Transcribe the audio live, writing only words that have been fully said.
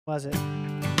Was it?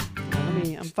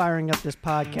 I'm firing up this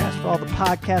podcast for all the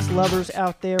podcast lovers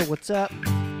out there. What's up?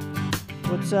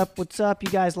 What's up? What's up? You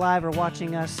guys live or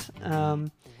watching us?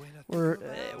 We're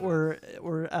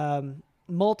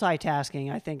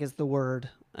multitasking, I think is the word.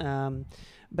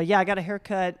 But yeah, I got a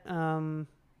haircut.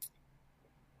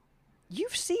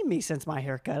 You've seen me since my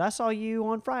haircut. I saw you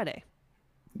on Friday.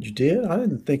 You did? I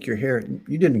didn't think your hair,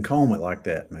 you didn't comb it like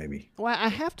that, maybe. Well, I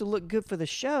have to look good for the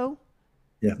show.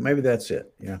 Yeah, maybe that's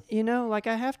it. Yeah. Like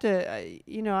I have to,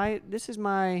 this is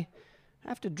my, I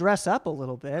have to dress up a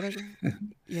little bit,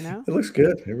 you know. It looks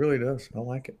good. It really does. I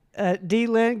like it. D.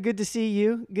 Lynn, good to see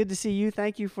you. Good to see you.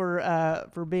 Thank you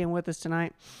for being with us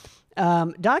tonight.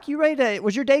 Doc, you ready to?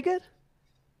 Was your day good?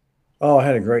 Oh, I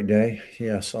had a great day.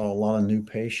 Yeah, I saw a lot of new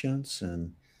patients,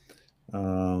 and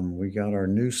we got our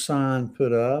new sign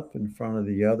put up in front of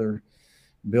the other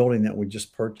building that we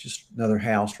just purchased, another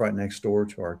house right next door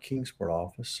to our Kingsport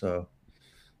office. So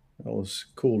that was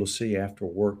cool to see after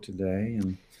work today,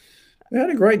 and we had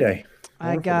a great day. I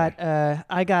Wonderful got day. uh,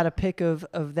 I got a pic of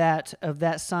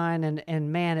that sign,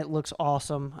 and man, it looks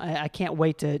awesome. I can't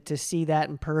wait to see that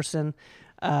in person.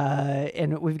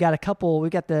 And we've got a couple.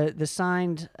 We got the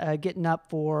signed getting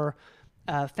up for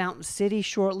Fountain City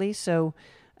shortly. So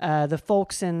the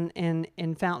folks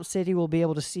in Fountain City will be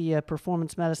able to see a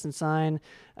performance medicine sign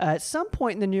at some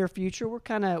point in the near future.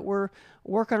 We're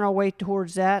working our way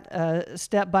towards that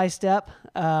step by step,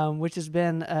 which has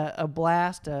been a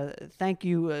blast. Thank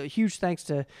you, huge thanks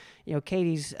to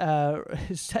Katie's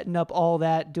setting up all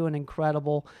that, doing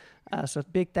incredible. So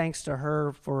big thanks to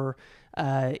her for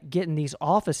getting these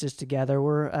offices together.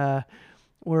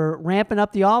 We're ramping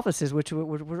up the offices, which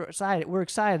we're excited. We're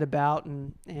excited about,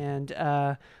 and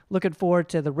looking forward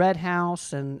to the Red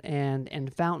House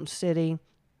and Fountain City.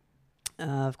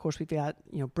 Of course, we've got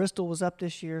Bristol was up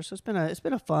this year, so it's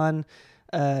been a fun,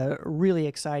 really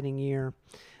exciting year.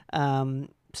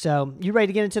 So you ready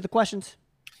to get into the questions?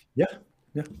 Yeah,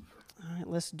 yeah. All right,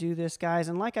 let's do this, guys.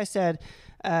 And like I said,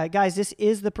 guys, this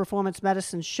is the Performance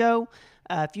Medicine Show.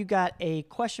 If you got a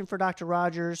question for Dr.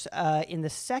 Rogers, in the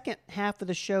second half of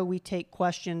the show, we take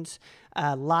questions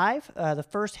live. The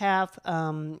first half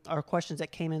are questions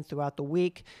that came in throughout the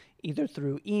week, either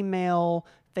through email,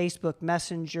 Facebook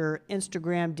Messenger,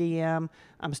 Instagram DM.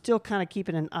 I'm still kind of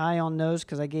keeping an eye on those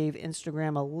because I gave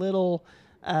Instagram a little,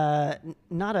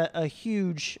 not a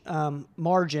huge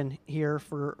margin here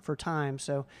for time.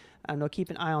 So I'll keep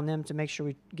an eye on them to make sure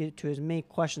we get to as many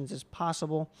questions as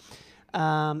possible.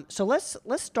 So let's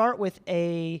start with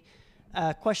a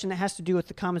question that has to do with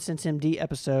the Common Sense MD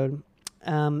episode.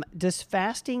 Does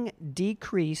fasting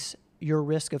decrease your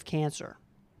risk of cancer?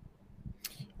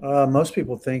 Most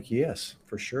people think yes,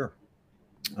 for sure.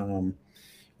 Um,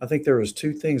 I think there was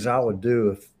two things I would do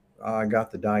if I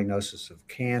got the diagnosis of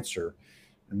cancer,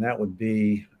 and that would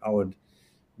be I would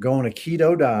go on a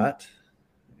keto diet,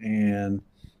 and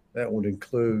that would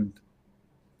include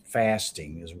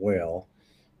fasting as well.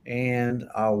 And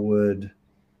I would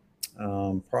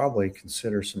probably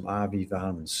consider some IV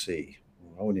vitamin C.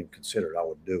 I wouldn't even consider it; I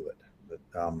would do it. But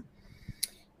and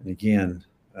again,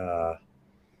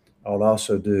 I would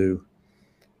also do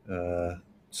uh,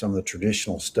 some of the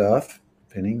traditional stuff,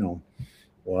 depending on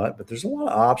what. But there's a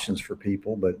lot of options for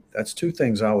people. But that's two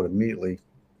things I would immediately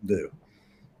do,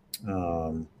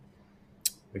 um,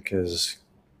 because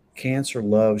cancer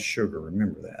loves sugar.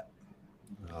 Remember that.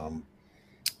 Um,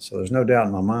 so there's no doubt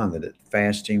in my mind that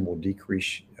fasting will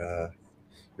decrease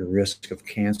your risk of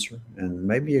cancer and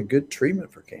maybe a good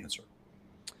treatment for cancer.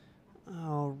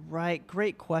 All right,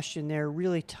 great question there.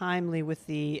 Really timely with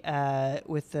the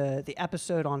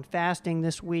episode on fasting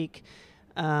this week.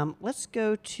 Let's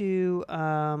go to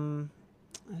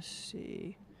let's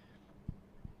see.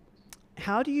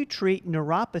 How do you treat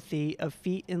neuropathy of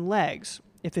feet and legs?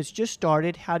 If it's just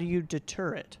started, how do you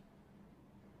deter it?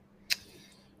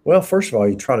 Well, first of all,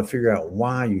 you try to figure out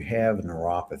why you have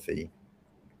neuropathy,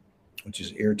 which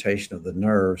is irritation of the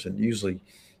nerves, and usually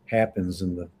happens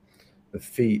in the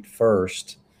feet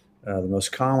first. The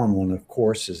most common one, of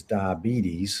course, is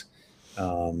diabetes.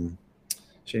 Um,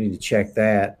 so you need to check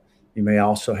that. You may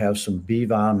also have some B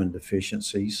vitamin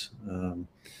deficiencies.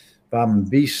 Vitamin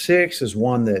B6 is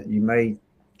one that you may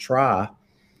try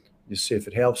to see if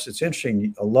it helps. It's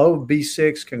interesting. A low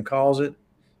B6 can cause it.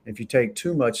 If you take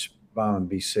too much vitamin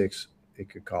B6, it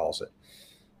could cause it.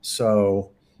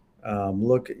 So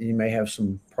look, you may have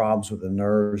some problems with the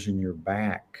nerves in your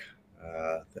back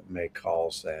that may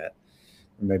cause that.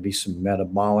 There may be some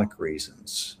metabolic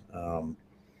reasons.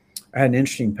 I had an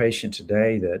interesting patient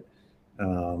today that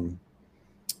um,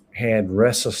 had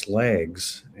restless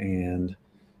legs, and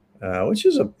which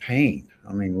is a pain.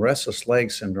 I mean, restless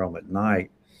leg syndrome at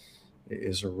night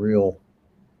is a real,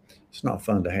 it's not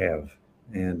fun to have.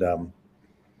 And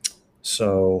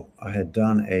so I had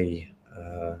done a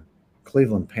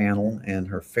Cleveland panel, and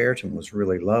her ferritin was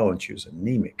really low, and she was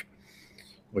anemic,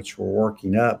 which we're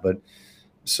working up. But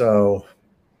so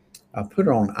I put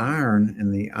her on iron,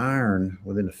 and the iron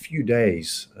within a few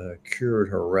days cured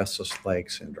her restless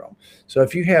leg syndrome. So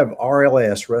if you have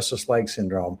RLS, restless leg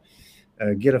syndrome,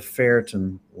 get a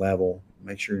ferritin level,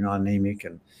 make sure you're not anemic,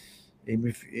 and even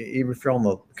if you're on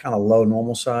the kind of low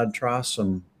normal side, try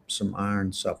some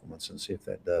iron supplements and see if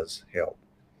that does help.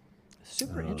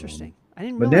 Super Um, interesting. I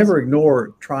didn't but realize. never ignore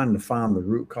trying to find the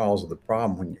root cause of the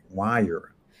problem why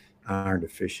you're iron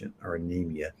deficient or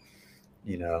anemia.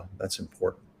 That's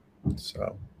important.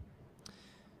 So,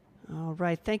 All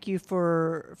right. Thank you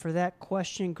for that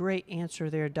question. Great answer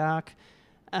there, Doc.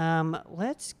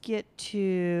 Let's get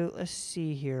to, let's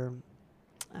see here.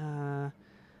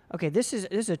 Okay, this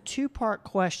is a two-part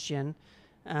question.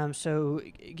 So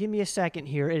give me a second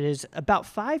here. It is about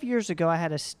 5 years ago. I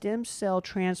had a stem cell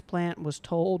transplant. Was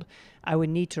told I would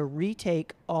need to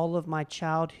retake all of my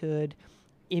childhood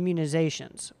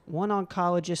immunizations. One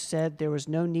oncologist said there was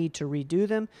no need to redo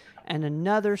them, and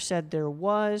another said there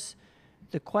was.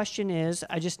 The question is,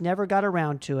 I just never got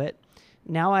around to it.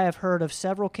 Now I have heard of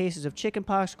several cases of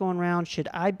chickenpox going around. Should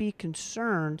I be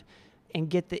concerned and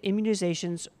get the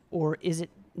immunizations, or is it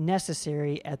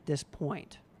necessary at this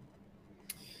point?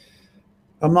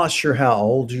 I'm not sure how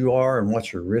old you are and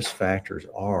what your risk factors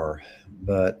are,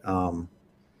 but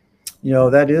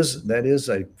that is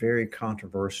a very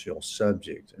controversial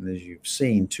subject. And as you've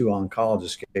seen, two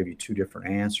oncologists gave you two different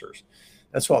answers.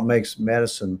 That's what makes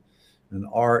medicine an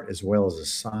art as well as a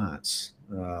science.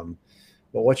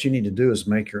 But what you need to do is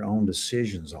make your own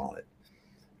decisions on it.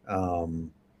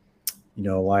 Um,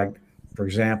 like, for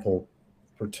example,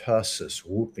 pertussis,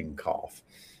 whooping cough.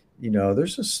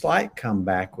 There's a slight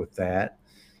comeback with that.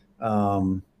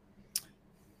 Um,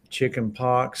 Chicken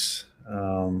pox.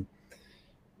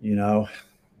 You know,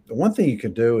 the one thing you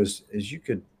could do is you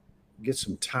could get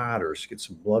some titers, get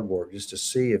some blood work just to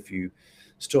see if you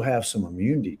still have some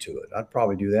immunity to it. I'd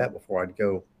probably do that before I'd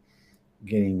go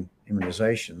getting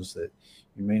immunizations that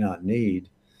you may not need.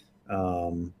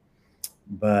 Um,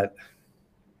 but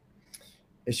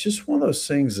it's just one of those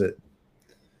things that,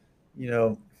 you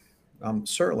know, I'm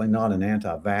certainly not an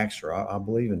anti vaxxer. I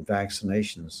believe in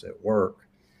vaccinations that work.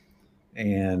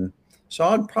 And so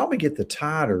I'd probably get the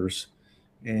titers.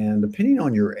 And depending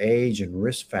on your age and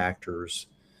risk factors,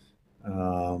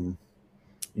 um,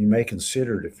 you may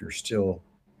consider it if you're still,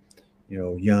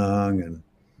 young and,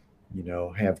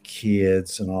 have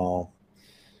kids and all,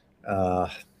 uh,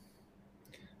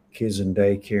 kids in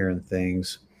daycare and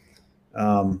things.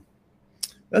 Um,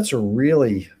 that's a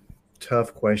really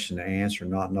tough question to answer,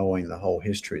 not knowing the whole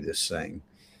history of this thing.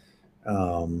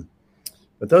 Um,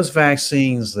 but those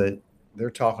vaccines that they're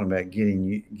talking about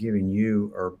giving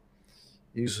you are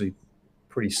usually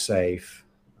pretty safe.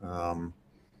 Um,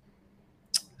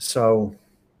 so,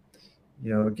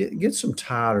 get some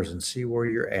titers and see where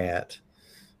you're at.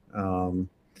 Um,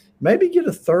 Maybe get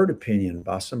a third opinion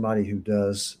by somebody who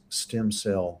does stem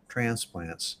cell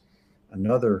transplants,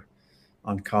 another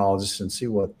oncologist, and see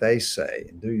what they say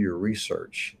and do your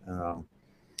research.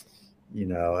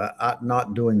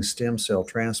 Not doing stem cell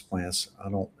transplants, I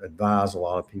don't advise a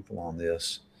lot of people on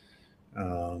this.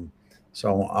 Um,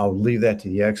 so I'll leave that to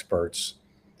the experts.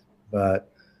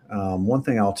 But one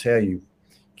thing I'll tell you,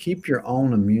 keep your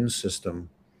own immune system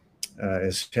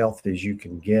as healthy as you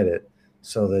can get it,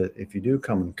 so that if you do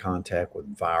come in contact with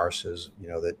viruses,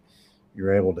 that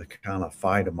you're able to kind of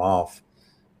fight them off.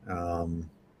 Um,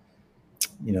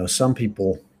 some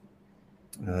people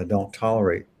don't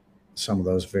tolerate some of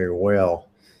those very well.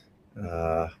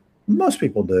 Uh, Most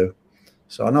people do.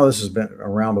 So I know this has been a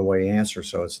roundabout answer.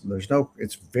 So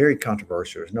it's very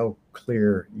controversial. There's no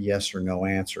clear yes or no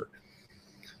answer.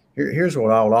 Here's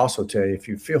what I would also tell you: if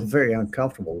you feel very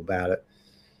uncomfortable about it,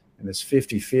 and it's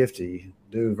 50-50,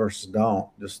 do versus don't,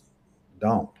 just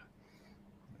don't.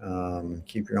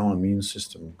 Keep your own immune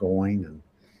system going and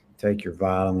take your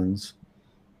vitamins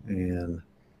and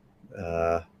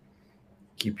uh,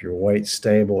 keep your weight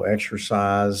stable,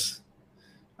 exercise.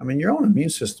 I mean, your own immune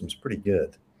system's pretty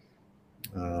good.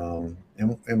 And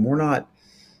we're not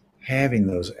having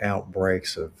those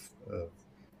outbreaks of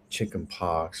chicken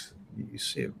pox. You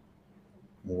see it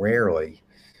rarely,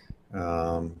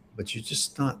 but you're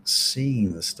just not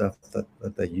seeing the stuff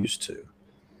that they used to.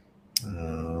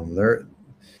 There,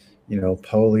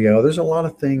 polio. There's a lot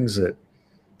of things that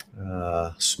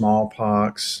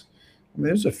smallpox. I mean,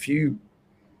 there's a few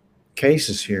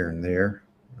cases here and there.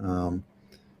 Um,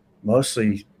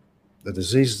 Mostly the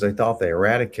diseases they thought they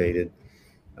eradicated.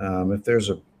 If there's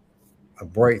a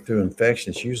breakthrough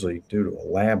infection, it's usually due to a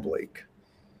lab leak.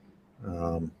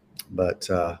 Um, but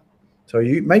so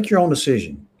you make your own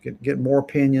decision. Get more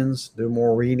opinions, do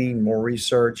more reading, more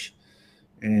research,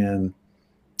 and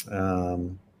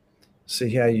um,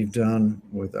 see how you've done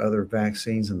with other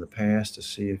vaccines in the past to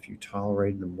see if you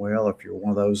tolerated them well. If you're one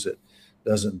of those that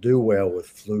doesn't do well with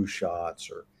flu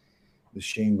shots or the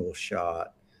shingles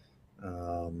shot,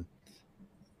 um,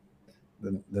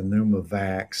 the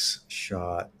Pneumovax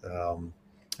shot. I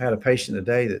had a patient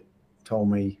today that told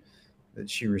me that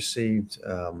she received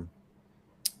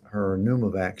her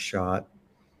Pneumovax shot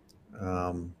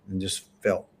and just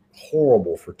felt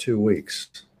horrible for 2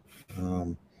 weeks.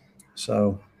 Um,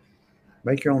 so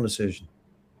make your own decision.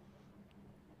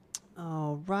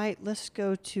 All right, let's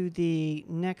go to the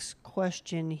next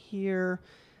question here.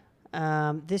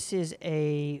 This is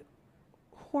a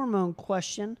hormone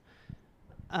question.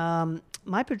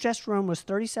 My progesterone was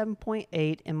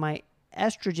 37.8 and my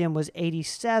estrogen was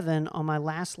 87 on my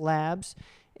last labs.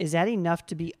 Is that enough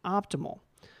to be optimal?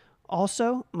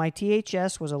 Also, my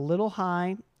THS was a little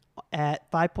high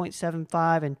at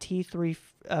 5.75 and T3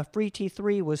 free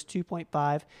T3 was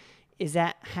 2.5. Is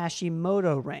that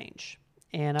Hashimoto range?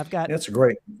 And That's a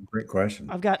great question.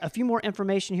 I've got a few more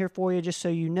information here for you, just so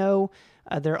you know.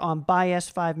 They're on Bias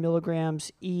 5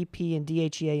 milligrams, EP and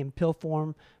DHEA in pill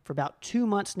form for about 2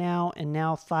 months now, and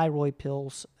now thyroid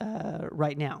pills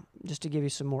right now, just to give you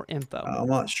some more info. I'm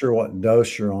not sure what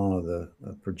dose you're on of the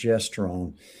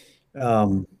progesterone,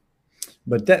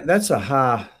 but that's a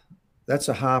high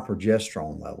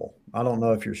progesterone level. I don't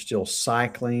know if you're still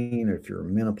cycling or if you're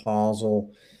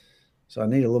menopausal, so I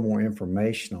need a little more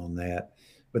information on that.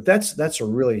 But that's a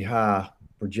really high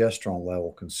progesterone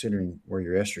level considering where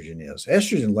your estrogen is.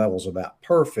 Estrogen level is about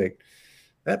perfect.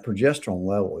 That progesterone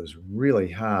level is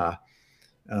really high.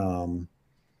 Um,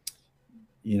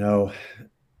 you know,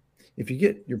 if you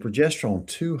get your progesterone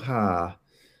too high,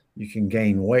 you can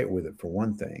gain weight with it for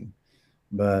one thing.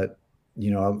 But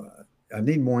I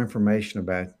need more information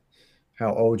about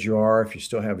how old you are, if you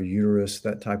still have a uterus,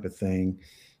 that type of thing.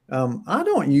 I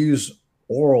don't use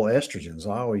oral estrogens.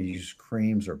 I always use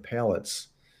creams or pellets.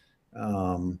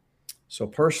 So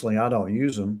personally, I don't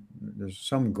use them. There's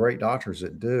some great doctors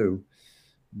that do,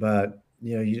 but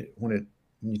when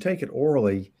you take it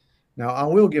orally, now I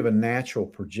will give a natural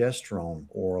progesterone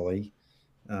orally,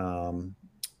 um,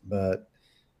 but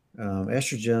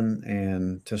estrogen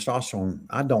and testosterone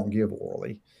I don't give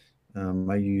orally.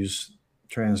 I use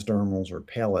transdermals or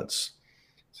pellets.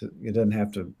 So it doesn't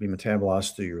have to be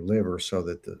metabolized through your liver so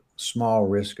that the small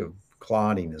risk of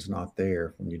clotting is not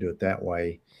there when you do it that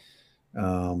way.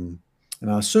 And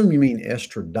I assume you mean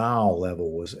estradiol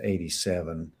level was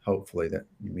 87. Hopefully that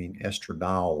you mean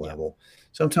estradiol level.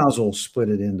 Sometimes we'll split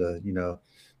it into,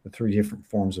 the 3 different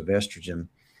forms of estrogen.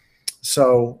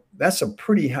 So that's a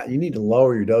pretty high, you need to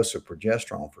lower your dose of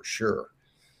progesterone for sure.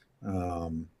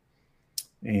 And,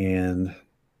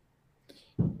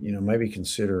 maybe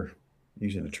consider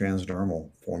using a transdermal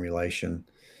formulation.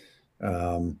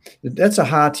 That's a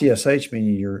high TSH,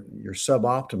 meaning you're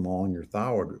suboptimal on your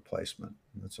thyroid replacement.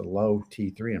 That's a low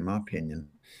T3 in my opinion.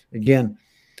 Again,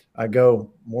 I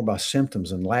go more by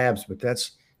symptoms and labs, but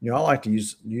that's, I like to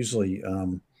usually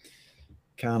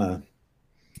kind of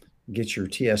get your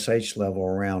TSH level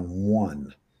around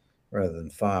 1 rather than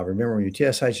 5. Remember, when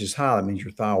your TSH is high, that means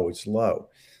your thyroid's low.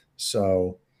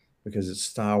 So, because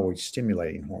it's thyroid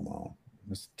stimulating hormone.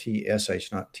 It's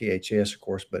TSH, not THS, of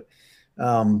course. But,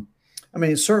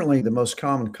 certainly the most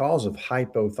common cause of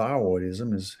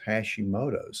hypothyroidism is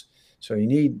Hashimoto's. So you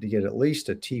need to get at least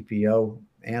a TPO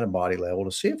antibody level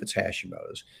to see if it's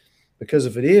Hashimoto's. Because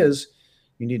if it is,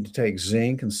 you need to take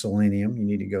zinc and selenium. You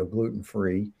need to go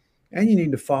gluten-free. And you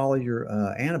need to follow your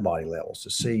antibody levels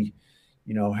to see,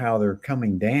 how they're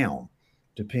coming down,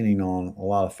 depending on a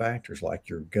lot of factors like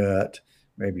your gut,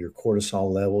 maybe your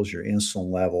cortisol levels, your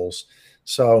insulin levels.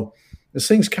 So this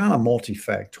thing's kind of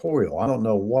multifactorial. I don't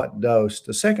know what dose.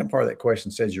 The second part of that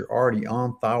question says you're already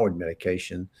on thyroid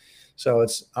medication. So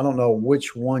I don't know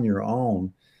which one you're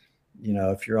on.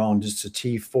 If you're on just a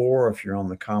T4, or if you're on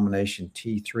the combination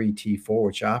T3, T4,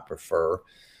 which I prefer,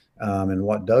 and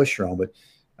what dose you're on.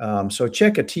 But so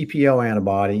check a TPO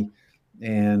antibody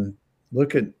and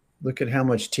look at how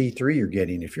much T3 you're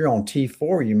getting. If you're on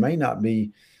T4, you may not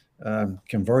be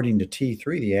converting to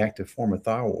T3, the active form of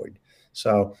thyroid.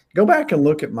 So go back and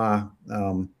look at my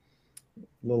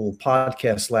little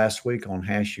podcast last week on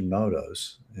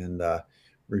Hashimoto's and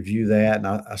review that. And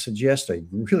I suggest a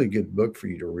really good book for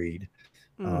you to read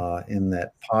in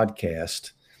that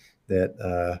podcast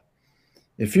that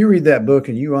if you read that book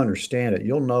and you understand it,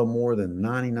 you'll know more than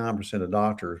 99% of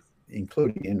doctors,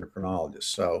 including endocrinologists.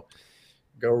 So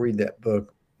go read that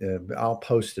book. I'll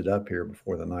post it up here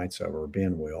before the night's over, or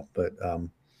Ben will. But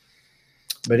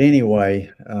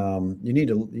anyway, you need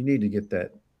to get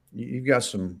that. You've got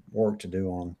some work to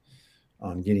do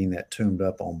on getting that tuned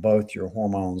up on both your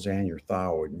hormones and your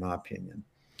thyroid, in my opinion.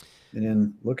 And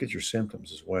then look at your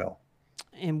symptoms as well.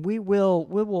 And we will,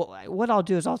 what I'll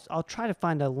do is I'll try to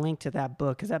find a link to that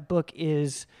book, because that book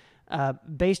is,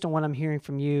 based on what I'm hearing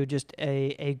from you, just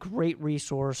a great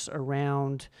resource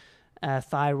around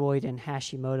thyroid and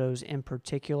Hashimoto's in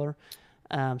particular.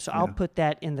 So I'll put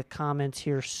that in the comments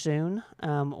here soon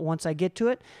once I get to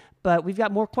it. But we've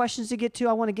got more questions to get to.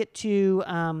 I want to get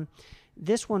to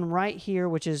this one right here,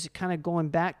 which is kind of going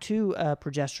back to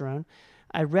progesterone.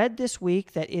 I read this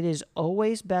week that it is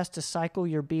always best to cycle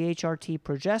your BHRT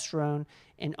progesterone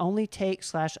and only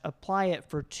take/apply it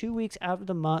for 2 weeks out of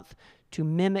the month to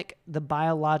mimic the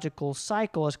biological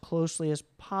cycle as closely as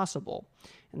possible.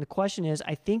 And the question is,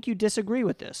 I think you disagree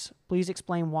with this. Please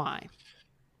explain why.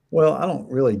 Well, I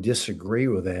don't really disagree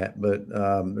with that, but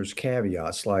there's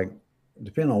caveats. Like,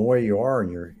 depending on where you are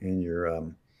in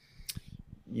your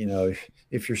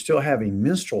if you're still having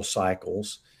menstrual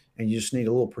cycles and you just need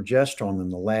a little progesterone in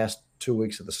the last 2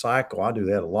 weeks of the cycle, I do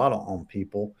that a lot on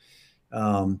people.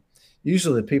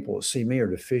 Usually the people that see me are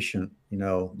deficient,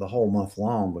 the whole month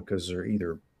long, because they're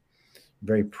either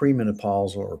very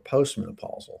premenopausal or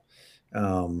postmenopausal.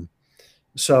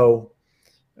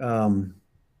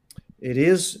 It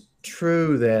is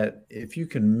true that if you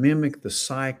can mimic the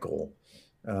cycle,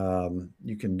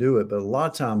 you can do it. But a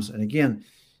lot of times, and again,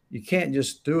 you can't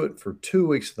just do it for 2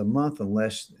 weeks of the month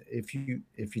unless if you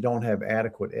don't have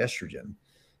adequate estrogen.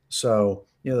 So,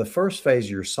 the first phase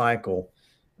of your cycle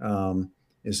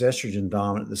is estrogen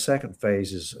dominant. The second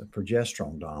phase is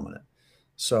progesterone dominant.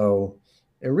 So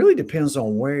it really depends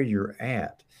on where you're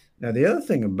at. Now, the other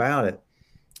thing about it,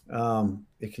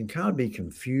 it can kind of be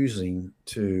confusing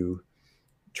to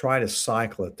try to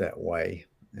cycle it that way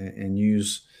and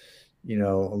use, a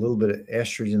little bit of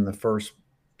estrogen the first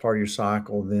part of your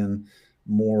cycle, then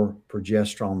more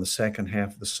progesterone the second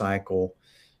half of the cycle,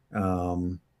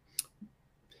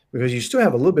 because you still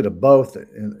have a little bit of both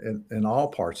in all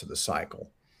parts of the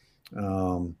cycle.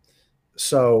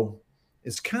 So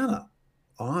it's kind of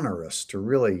onerous to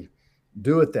really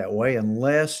do it that way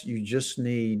unless you just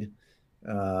need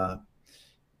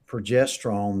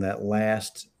progesterone that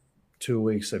last 2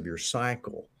 weeks of your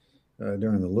cycle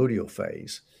during the luteal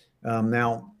phase.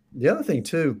 Now, the other thing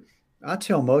too, I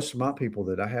tell most of my people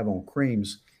that I have on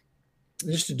creams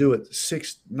just to do it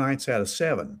 6 nights out of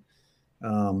 7.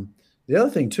 The other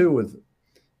thing too,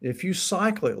 if you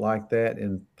cycle it like that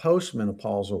in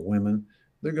postmenopausal women,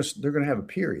 they're going to have a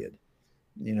period,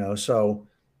 So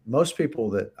most people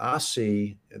that I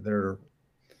see, they're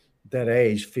that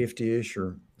age, 50-ish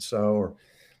or so, or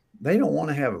they don't want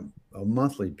to have a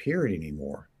monthly period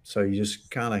anymore. So you just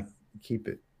kind of keep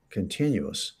it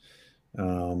continuous,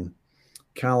 kind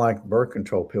of like birth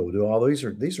control pill do. All these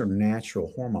are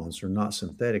natural hormones; they're not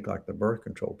synthetic like the birth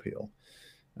control pill.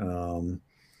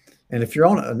 And if you're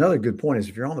on, another good point is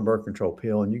if you're on the birth control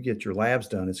pill and you get your labs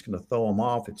done, it's going to throw them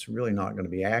off. It's really not going to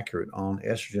be accurate on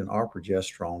estrogen or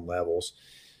progesterone levels.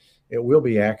 It will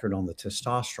be accurate on the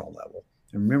testosterone level.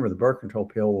 And remember, the birth control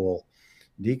pill will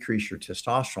decrease your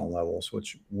testosterone levels,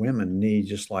 which women need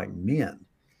just like men.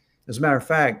 As a matter of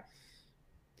fact,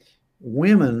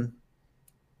 women,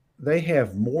 they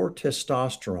have more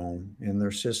testosterone in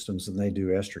their systems than they do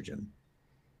estrogen.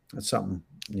 That's something,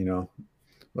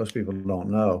 most people don't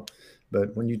know.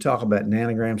 But when you talk about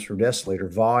nanograms per deciliter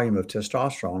volume of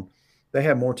testosterone, they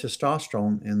have more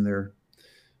testosterone in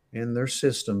their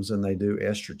systems than they do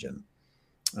estrogen.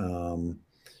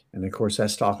 And of course,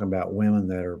 that's talking about women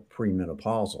that are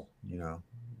premenopausal,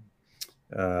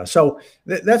 So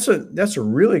that's a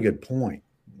really good point.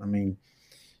 I mean,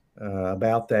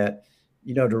 about that,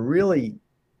 to really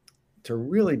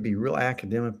be real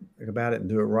academic about it and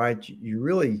do it right, you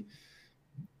really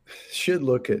should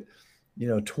look at,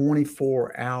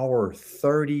 24-hour,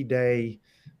 30-day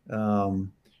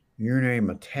urinary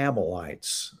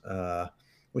metabolites,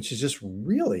 which is just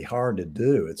really hard to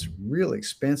do. It's really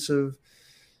expensive.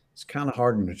 It's kind of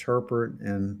hard to interpret,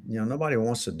 and nobody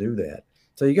wants to do that.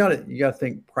 So you got to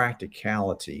think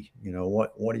practicality.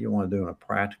 What do you want to do in a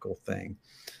practical thing?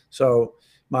 So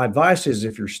my advice is,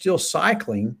 if you're still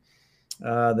cycling,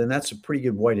 then that's a pretty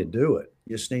good way to do it.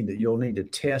 You'll need to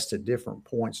test at different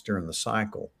points during the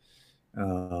cycle.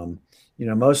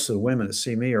 Most of the women that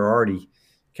see me are already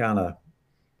kind of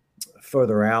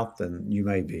further out than you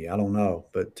may be. I don't know,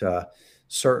 but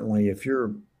certainly if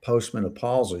you're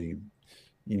postmenopausal,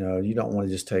 you don't want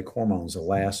to just take hormones the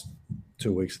last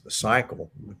 2 weeks of the cycle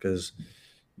because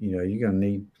you're going to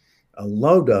need a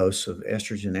low dose of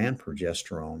estrogen and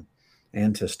progesterone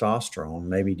and testosterone,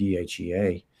 maybe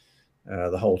DHEA,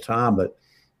 the whole time. But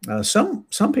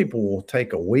some people will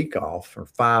take a week off or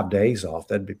 5 days off.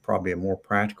 That'd be probably a more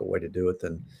practical way to do it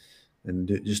than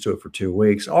just do it for 2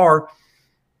 weeks, or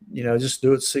just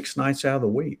do it 6 nights out of the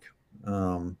week.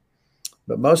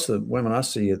 But most of the women I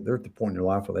see, they're at the point in their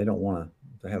life where they don't want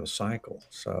to have a cycle.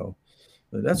 So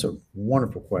that's a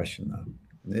wonderful question, though.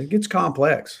 It gets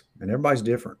complex, and everybody's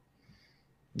different,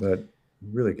 but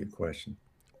really good question.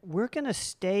 We're going to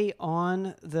stay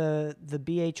on the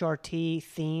BHRT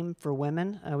theme for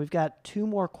women. We've got 2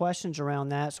 more questions around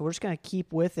that, so we're just going to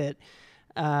keep with it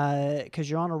because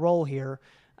you're on a roll here.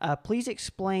 Please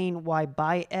explain why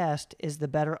Biest is the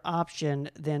better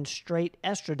option than straight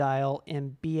estradiol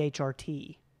in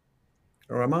BHRT.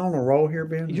 Or am I on a roll here,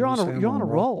 Ben? You're on a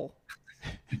roll.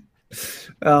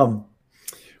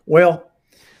 Well,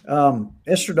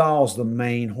 estradiol is the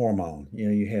main hormone.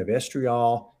 You have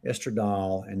estriol,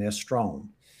 estradiol, and estrone.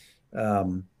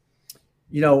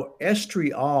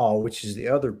 Estriol, which is the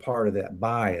other part of that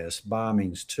bias, bi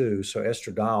means 2, so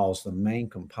estradiol is the main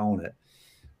component.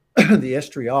 The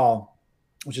estriol,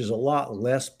 which is a lot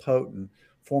less potent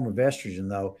form of estrogen,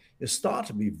 though, is thought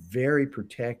to be very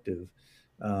protective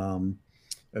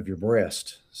of your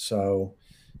breast. So,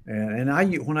 when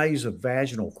I use a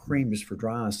vaginal cream just for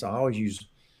dryness, I always use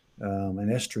an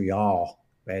estriol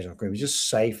vaginal cream. It's just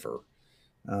safer.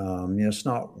 It's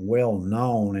not well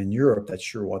known in Europe. That's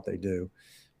sure what they do,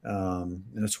 and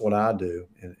it's what I do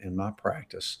in my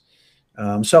practice.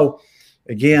 So,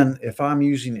 again, if I'm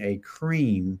using a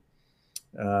cream,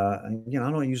 I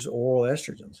don't use oral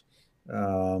estrogens,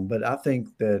 but I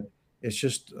think that it's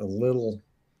just a little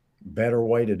better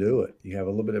way to do it. You have a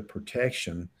little bit of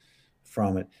protection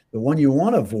from it. The one you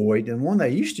want to avoid, and one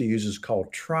they used to use, is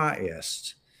called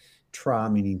Triest. Tri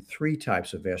meaning 3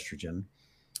 types of estrogen,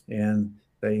 and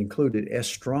they included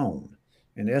estrone.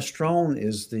 And estrone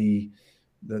is the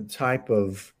type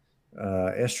of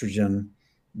estrogen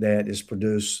that is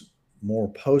produced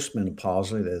more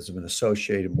postmenopausally, that has been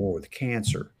associated more with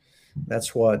cancer.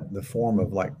 That's what the form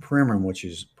of like Premarin, which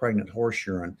is pregnant horse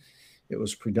urine, it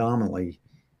was predominantly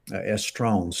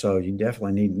estrone. So you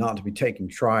definitely need not to be taking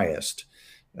Triest.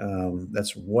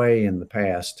 That's way in the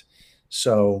past.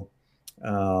 So,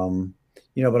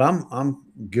 but I'm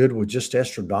good with just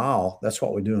estradiol. That's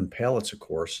what we do in pellets, of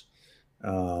course.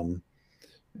 But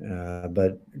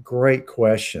great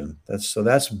question.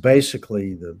 That's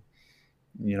basically the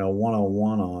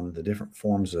 101 on the different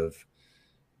forms of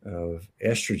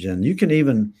estrogen. You can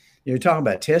even, you're talking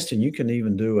about testing, you can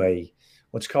even do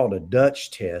what's called a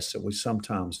Dutch test that we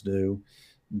sometimes do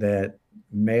that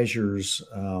measures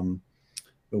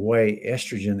the way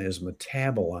estrogen is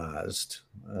metabolized.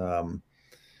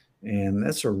 And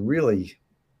that's a really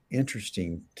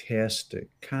interesting test to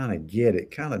kind of get. It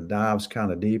kind of dives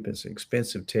kind of deep. It's an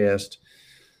expensive test.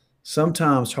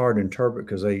 Sometimes hard to interpret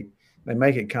because they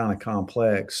make it kind of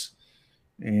complex.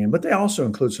 But they also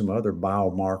include some other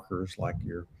biomarkers like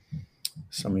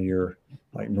some of your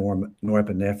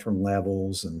norepinephrine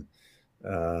levels and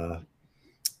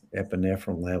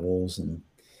epinephrine levels, and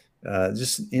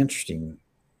just an interesting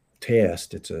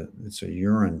test. It's a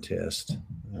urine test,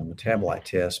 a metabolite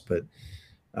test, but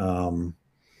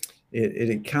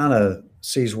it kind of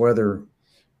sees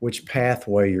which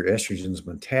pathway your estrogen's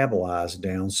metabolized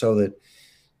down, so that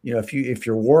if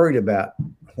you're worried about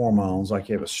hormones, like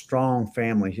you have a strong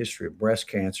family history of breast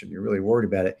cancer and you're really worried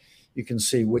about it, you can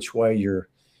see which way your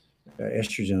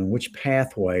estrogen, which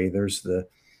pathway. There's the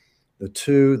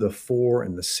 2, the 4,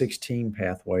 and the 16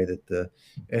 pathway that the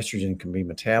estrogen can be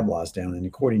metabolized down. And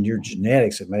according to your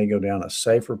genetics, it may go down a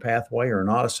safer pathway or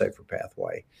not a safer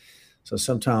pathway. So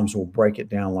sometimes we'll break it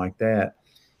down like that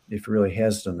if you're really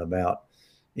hesitant about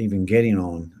even getting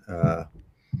on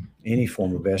any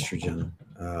form of estrogen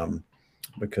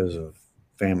because of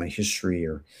family history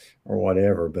or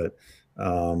whatever. But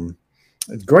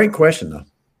great question, though.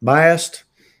 Biest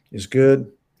is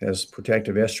good, has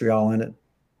protective estriol in it.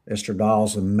 Estradiol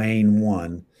is the main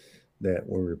one that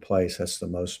we replace. That's the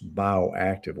most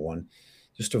bioactive one.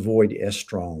 Just avoid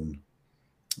estrone,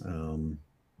 and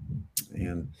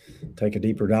take a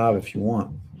deeper dive if you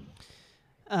want.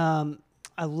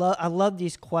 I love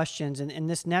these questions, and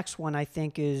this next one I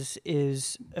think is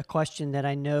a question that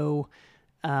I know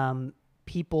a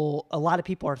lot of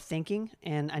people are thinking,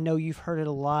 and I know you've heard it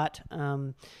a lot.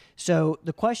 So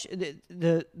the question,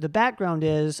 the background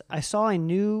is, I saw a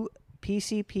new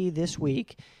PCP this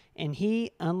week, and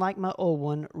he, unlike my old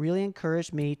one, really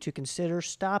encouraged me to consider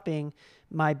stopping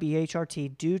my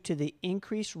BHRT due to the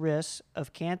increased risks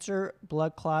of cancer,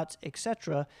 blood clots,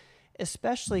 etc.,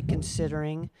 especially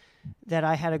considering that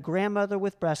I had a grandmother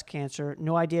with breast cancer.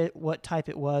 No idea what type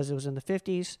it was. It was in the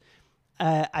 50s.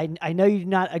 I know you do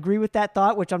not agree with that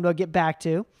thought, which I'm going to get back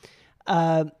to.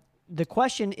 The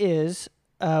question is,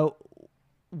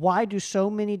 why do so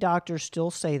many doctors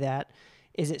still say that?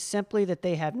 Is it simply that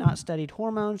they have not studied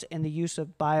hormones and the use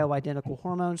of bioidentical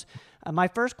hormones? My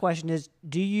first question is,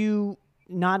 do you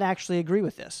not actually agree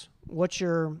with this? What's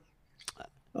your...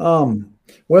 Well,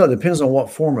 it depends on what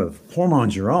form of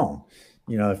hormones you're on.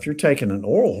 If you're taking an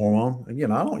oral hormone,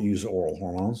 again, I don't use oral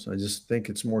hormones. I just think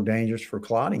it's more dangerous for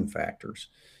clotting factors.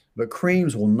 But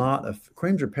creams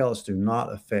or pellets do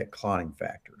not affect clotting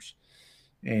factors.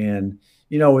 And,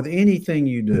 with anything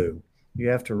you do, you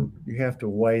have to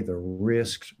weigh the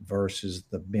risks versus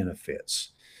the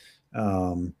benefits.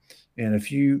 And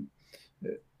if you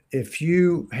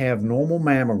have normal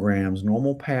mammograms,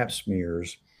 normal pap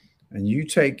smears, and you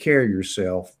take care of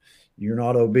yourself, you're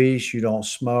not obese, you don't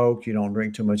smoke, you don't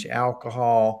drink too much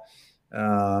alcohol,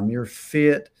 you're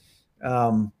fit,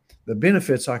 the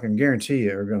benefits, I can guarantee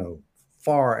you, are going to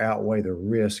far outweigh the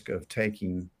risk of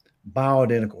taking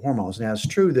bioidentical hormones. Now, it's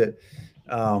true that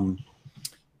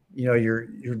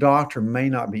your doctor may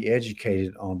not be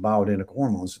educated on bioidentical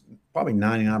hormones. Probably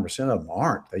 99% of them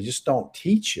aren't. They just don't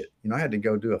teach it. I had to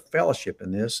go do a fellowship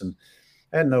in this, and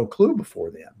I had no clue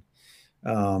before then.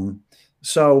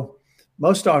 So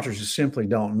most doctors just simply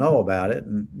don't know about it,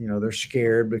 and they're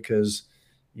scared because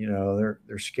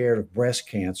they're scared of breast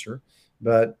cancer.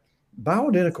 But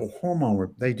bioidentical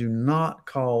hormone, they do not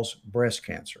cause breast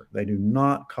cancer. They do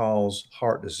not cause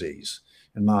heart disease,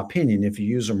 in my opinion, if you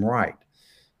use them right,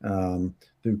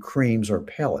 through creams or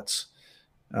pellets.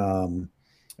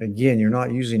 Again, you're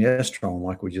not using estrone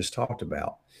like we just talked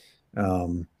about.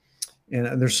 And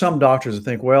there's some doctors that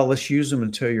think, well, let's use them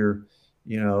until you're,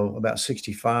 about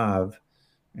 65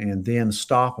 and then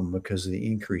stop them because of the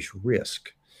increased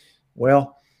risk.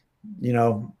 Well,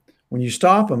 when you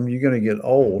stop them, you're going to get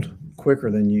old quicker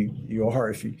than you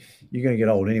are you're going to get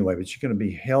old anyway, but you're going to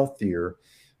be healthier,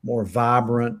 more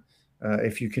vibrant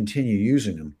if you continue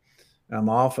using them. I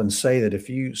often say that if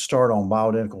you start on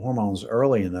bioidentical hormones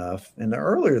early enough, and the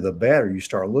earlier the better, you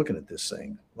start looking at this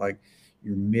thing, like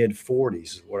your mid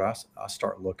 40s is what I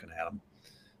start looking at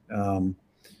them.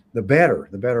 The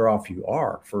better off you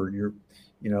are for your,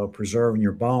 preserving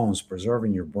your bones,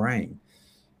 preserving your brain.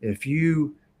 If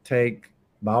you take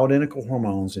bioidentical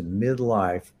hormones in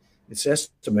midlife, it's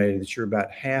estimated that you're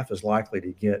about half as likely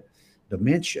to get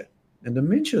dementia. And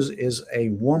dementia is a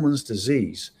woman's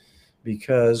disease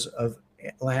because of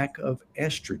lack of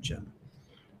estrogen.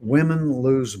 Women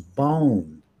lose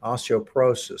bone,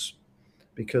 osteoporosis,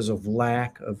 because of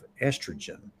lack of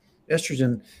estrogen.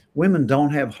 Women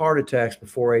don't have heart attacks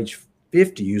before age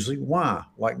 50 usually. Why?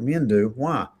 Like men do.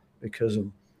 Why? Because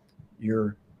of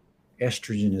your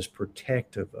estrogen is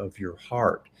protective of your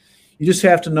heart. You just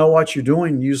have to know what you're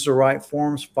doing, use the right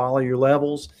forms, follow your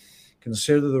levels,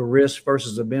 consider the risks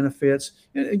versus the benefits.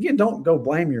 And again, don't go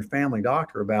blame your family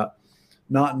doctor about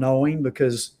not knowing,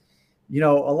 because, a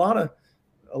lot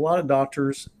of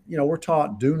doctors, we're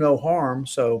taught do no harm.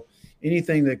 So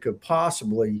anything that could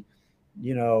possibly,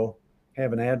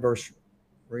 have an adverse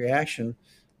reaction,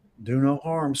 do no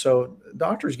harm. So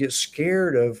doctors get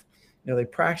scared of, they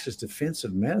practice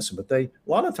defensive medicine, but a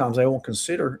lot of times they won't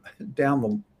consider down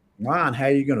the line how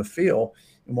you're going to feel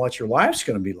and what your life's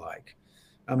going to be like.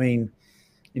 I mean,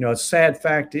 a sad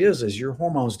fact is, as your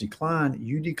hormones decline,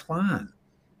 you decline.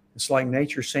 It's like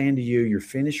nature saying to you, you're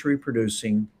finished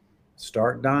reproducing,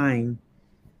 start dying.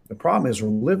 The problem is we're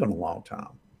living a long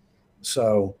time.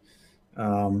 So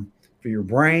for your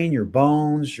brain, your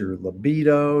bones, your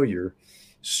libido, your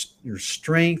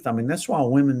strength. I mean, that's why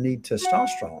women need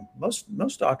testosterone.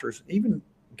 Most doctors, even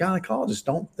gynecologists,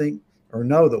 don't think or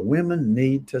know that women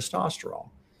need testosterone.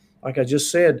 Like I just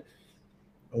said,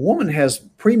 a woman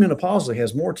premenopausally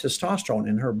has more testosterone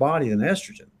in her body than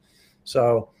estrogen.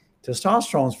 So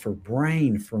testosterone is for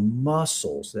brain, for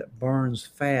muscles, that burns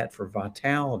fat, for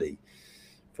vitality,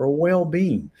 for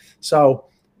well-being. So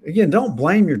again, don't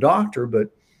blame your doctor, but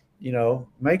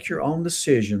make your own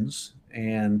decisions,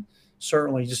 and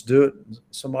certainly just do it.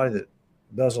 Somebody that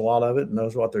does a lot of it,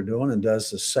 knows what they're doing, and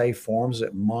does the safe forms,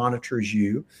 that monitors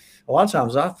you. A lot of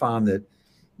times I find that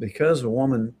because a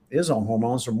woman is on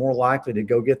hormones, they're more likely to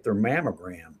go get their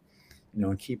mammogram,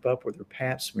 and keep up with their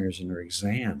pap smears and their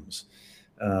exams.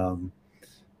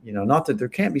 Not that there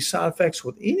can't be side effects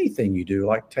with anything you do,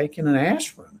 like taking an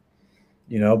aspirin.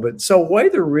 But so weigh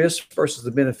the risk versus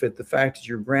the benefit. The fact that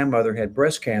your grandmother had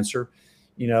breast cancer,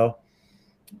 you know,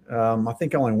 I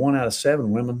think only 1 out of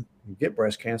 7 women who get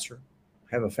breast cancer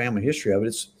have a family history of it.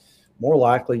 It's more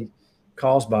likely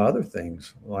caused by other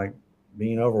things like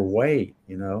being overweight,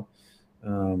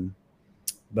 um,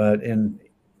 but in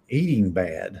eating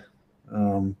bad.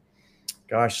 Um,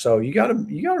 Gosh, so you gotta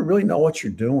really know what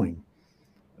you're doing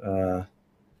uh,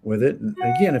 with it. And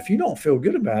again, if you don't feel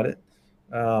good about it,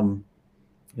 um,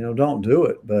 don't do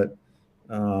it. But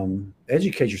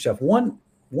educate yourself. One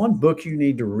book you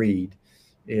need to read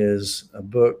is a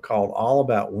book called All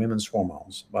About Women's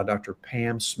Hormones by Dr.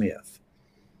 Pam Smith.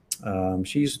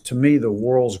 She's, to me, the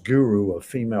world's guru of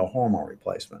female hormone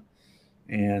replacement.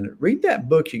 And read that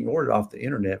book. You can order it off the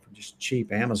internet for just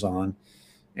cheap Amazon,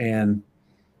 and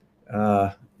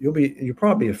you'll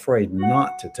probably be afraid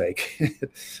not to take it.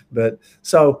 But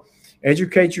so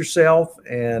educate yourself,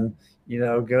 and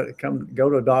go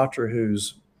to a doctor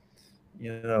who's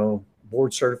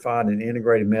board certified in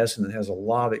integrated medicine and has a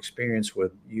lot of experience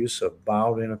with use of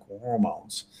bioidentical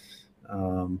hormones.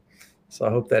 Um, so I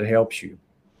hope that helps you.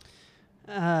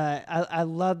 I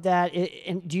love that.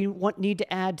 And do you need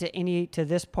to add to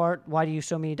this part? Why do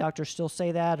so many doctors still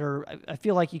say that? Or I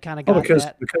feel like you kind of Oh, got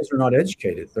that. because they're not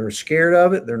educated. They're scared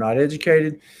of it. They're not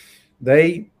educated.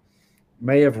 They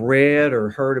may have read or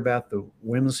heard about the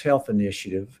Women's Health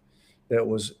Initiative that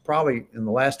was probably in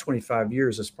the last 25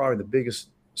 years, it's probably the biggest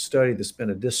study that's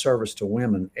been a disservice to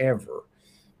women ever,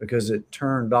 because it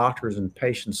turned doctors and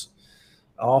patients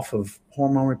off of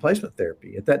hormone replacement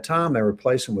therapy. At that time, they were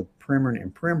replacing with Premarin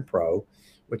and Prempro,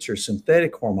 which are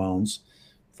synthetic hormones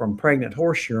from pregnant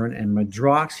horse urine, and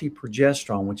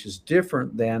medroxyprogesterone, which is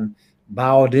different than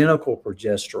bioidentical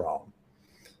progesterone.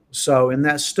 So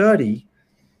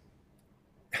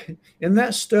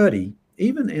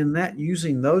even in that,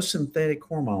 using those synthetic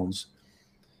hormones,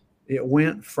 it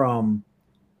went from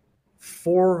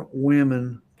 4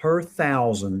 women per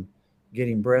 1,000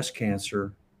 getting breast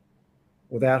cancer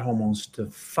without hormones to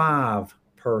 5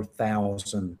 per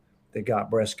 1,000 that got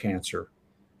breast cancer.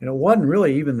 And it wasn't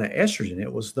really even the estrogen,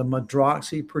 it was the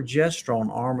medroxyprogesterone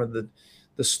arm of the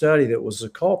study that was the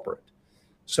culprit.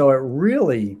 So it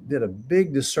really did a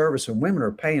big disservice, and women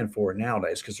are paying for it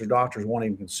nowadays because their doctors won't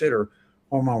even consider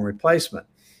hormone replacement.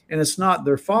 And it's not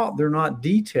their fault. They're not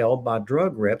detailed by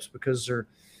drug reps because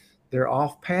they're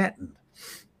off patent.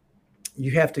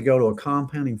 You have to go to a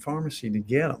compounding pharmacy to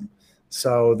get them.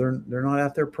 So they're not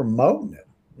out there promoting it.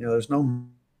 There's no.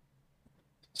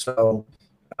 So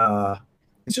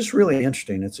it's just really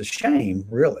interesting. It's a shame,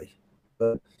 really,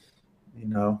 but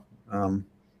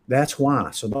that's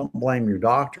why. So don't blame your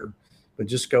doctor, but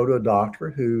just go to a doctor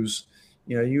who's,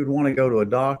 you'd want to go to a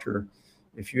doctor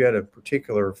if you had a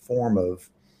particular form of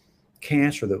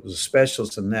cancer that was a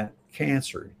specialist in that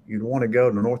cancer. You'd want to go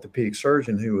to an orthopedic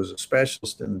surgeon who was a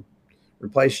specialist in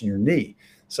replacing your knee.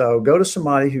 So go to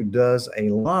somebody who does a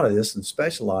lot of this and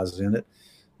specializes in it,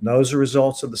 knows the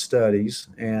results of the studies,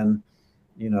 and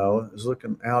is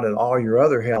looking out at all your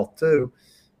other health too,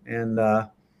 and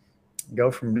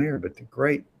go from there. But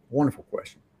wonderful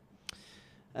question.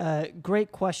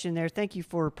 Great question there. Thank you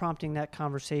for prompting that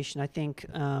conversation. I think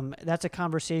that's a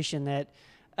conversation that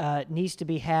needs to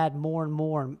be had more and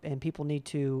more, and people need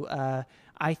to,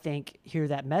 I think, hear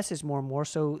that message more and more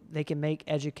so they can make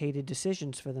educated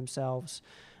decisions for themselves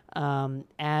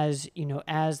as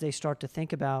they start to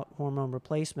think about hormone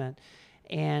replacement.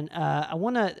 And I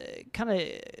want to kind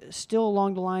of still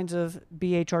along the lines of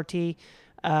BHRT.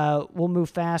 We'll move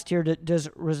fast here. Does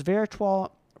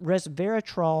resveratrol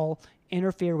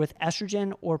interfere with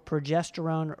estrogen or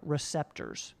progesterone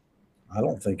receptors? I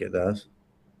don't think it does.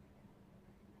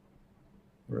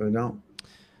 I really don't.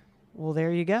 Well,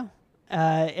 there you go.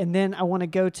 And then I want to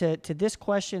go to this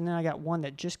question. Then I got one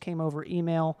that just came over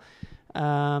email.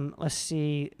 Let's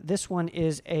see. This one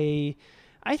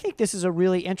I think this is a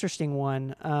really interesting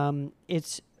one.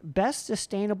 It's best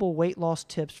sustainable weight loss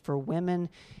tips for women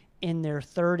in their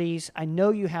 30s. I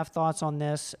know you have thoughts on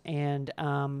this, and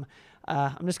I'm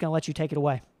just going to let you take it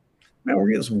away. Man, we're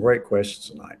getting some great questions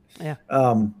tonight. Yeah.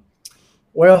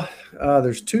 Well,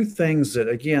 there's 2 things that,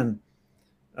 again,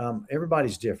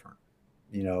 everybody's different.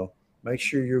 Make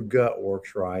sure your gut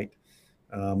works right.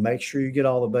 Make sure you get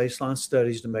all the baseline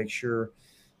studies to make sure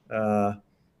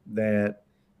that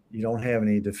you don't have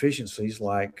any deficiencies,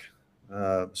 like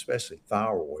especially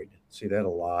thyroid. See that a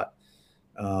lot.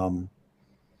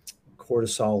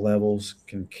 Cortisol levels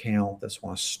can count. That's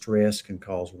why stress can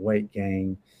cause weight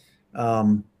gain.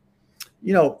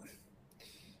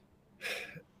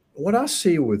 What I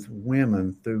see with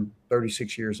women through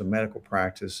 36 years of medical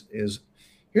practice is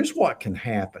here's what can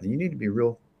happen. You need to be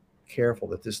real careful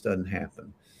that this doesn't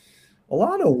happen. A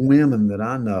lot of women that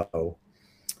I know,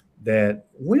 that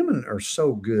women are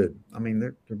so good. I mean,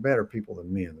 they're better people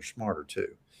than men. They're smarter too.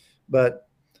 But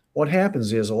what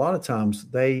happens is a lot of times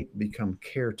they become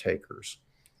caretakers,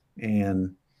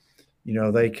 and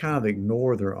they kind of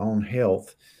ignore their own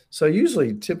health. So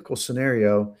usually, typical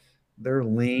scenario, they're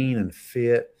lean and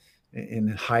fit in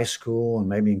high school and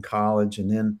maybe in college, and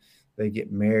then they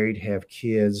get married, have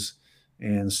kids,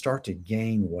 and start to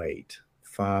gain weight.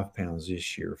 5 pounds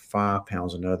this year, 5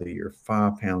 pounds another year,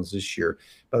 5 pounds this year.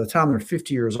 By the time they're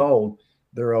 50 years old,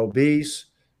 they're obese,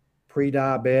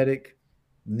 pre-diabetic,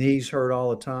 knees hurt all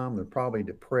the time. They're probably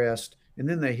depressed, and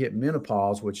then they hit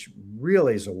menopause, which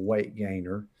really is a weight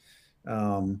gainer,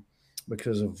 um,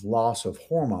 because of loss of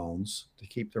hormones to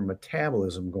keep their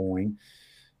metabolism going,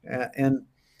 and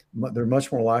they're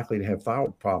much more likely to have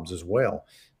thyroid problems as well.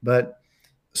 But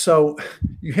so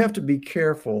you have to be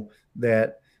careful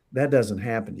that that doesn't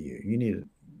happen to you. You need to,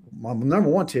 my number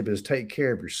one tip is take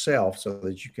care of yourself so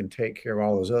that you can take care of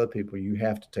all those other people you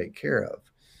have to take care of.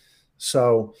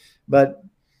 So, but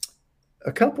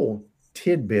a couple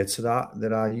tidbits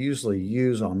that I usually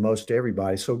use on most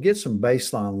everybody. So get some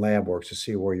baseline lab work to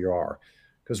see where you are,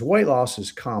 because weight loss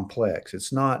is complex.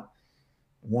 It's not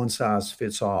one size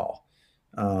fits all.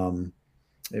 Um,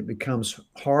 it becomes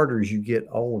harder as you get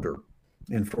older.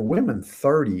 And for women,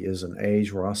 30 is an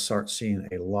age where I start seeing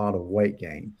a lot of weight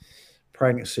gain.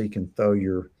 Pregnancy can throw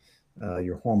your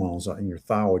hormones and your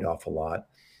thyroid off a lot,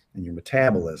 and your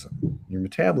metabolism. Your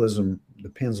metabolism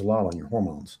depends a lot on your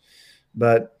hormones.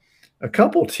 But a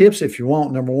couple tips if you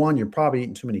want. Number one, you're probably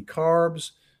eating too many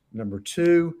carbs. Number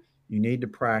two, you need to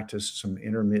practice some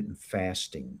intermittent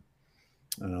fasting.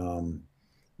 Um,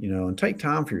 and take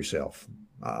time for yourself.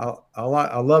 I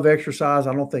love exercise.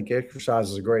 I don't think exercise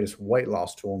is the greatest weight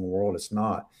loss tool in the world. It's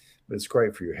not, but it's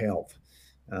great for your health,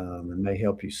 and may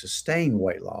help you sustain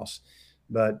weight loss.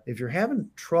 But if you're having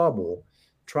trouble,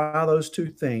 try those two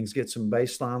things. Get some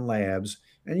baseline labs,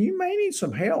 and you may need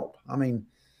some help. I mean,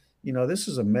 this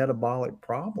is a metabolic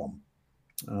problem.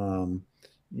 Um,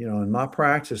 in my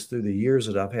practice through the years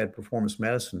that I've had performance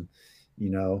medicine, you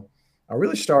know, I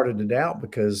really started it out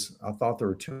because I thought there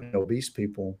were too many obese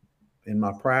people in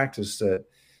my practice, that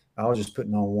I was just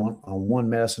putting on one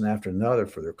medicine after another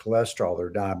for their cholesterol, their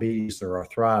diabetes, their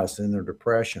arthritis, and their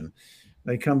depression.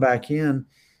 They come back in,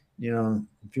 a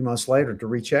few months later to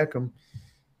recheck them.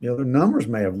 Their numbers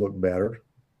may have looked better,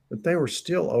 but they were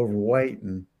still overweight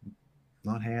and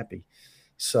not happy.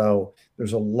 So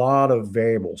there's a lot of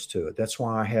variables to it. That's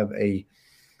why I have a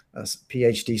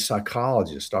PhD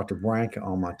psychologist, Dr. Branca,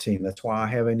 on my team. That's why I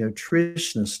have a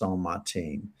nutritionist on my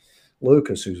team,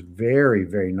 Lucas, who's very,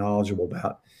 very knowledgeable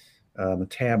about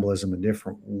metabolism and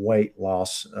different weight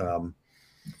loss uh,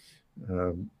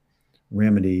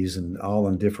 remedies, and all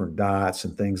in different diets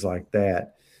and things like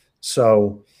that.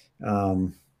 So,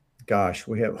 gosh,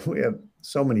 we have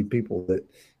so many people that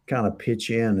kind of pitch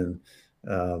in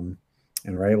and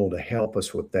are able to help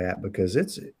us with that, because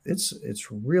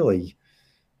it's really,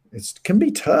 it can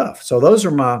be tough. So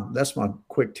that's my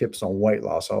quick tips on weight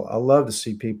loss. I love to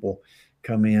see people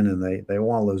come in and they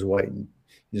want to lose weight, and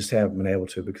just haven't been able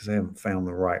to because they haven't found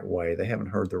the right way. They haven't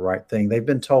heard the right thing. They've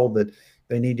been told that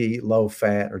they need to eat low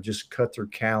fat or just cut their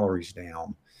calories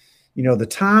down. The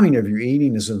timing of your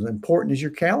eating is as important as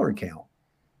your calorie count,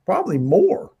 probably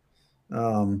more.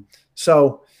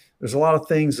 So there's a lot of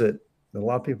things that a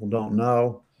lot of people don't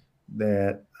know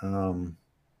that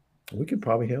we could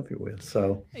probably help you with.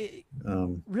 So,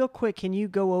 real quick, can you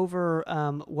go over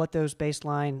what those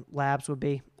baseline labs would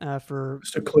be for?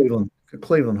 just a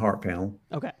Cleveland heart panel.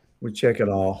 Okay. We check it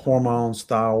all: hormones,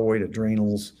 thyroid,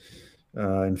 adrenals,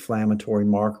 inflammatory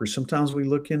markers. Sometimes we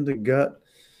look into gut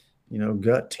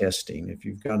testing. If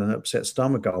you've got an upset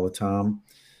stomach all the time,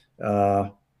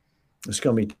 it's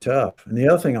going to be tough. And the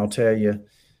other thing I'll tell you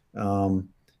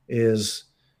is,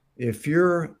 if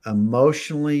you're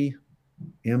emotionally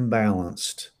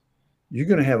imbalanced, you're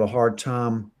going to have a hard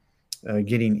time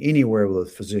getting anywhere with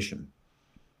a physician.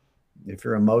 If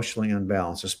you're emotionally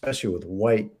unbalanced, especially with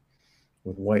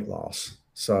weight loss.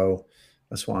 So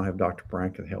that's why I have Dr.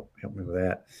 Branca to help me with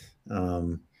that.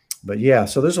 But yeah,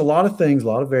 so there's a lot of things, a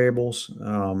lot of variables.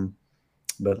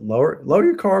 But lower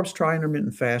your carbs, try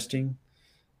intermittent fasting,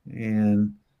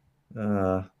 and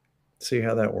see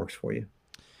how that works for you.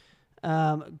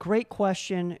 Great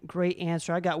question. Great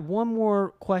answer. I got one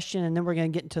more question, and then we're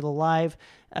going to get into the live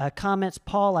comments.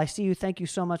 Paul, I see you. Thank you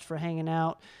so much for hanging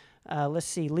out. Let's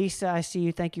see. Lisa, I see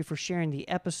you. Thank you for sharing the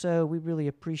episode. We really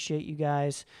appreciate you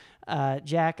guys.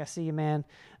 Jack, I see you, man.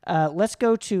 Let's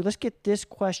get this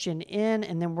question in,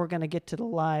 and then we're going to get to the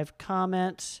live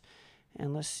comments.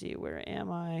 And let's see, where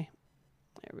am I?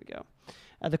 There we go.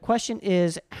 The question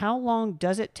is, how long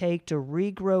does it take to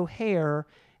regrow hair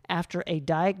after a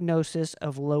diagnosis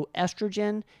of low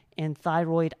estrogen and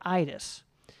thyroiditis?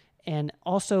 And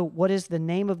also, what is the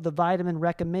name of the vitamin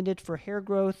recommended for hair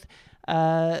growth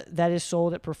that is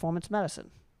sold at Performance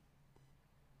Medicine?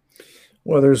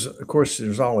 Well, of course,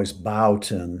 there's always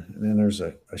biotin, and then there's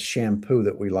a shampoo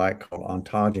that we like called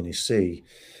Ontogeny C.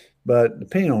 But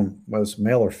depending on whether it's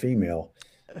male or female,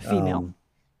 Female.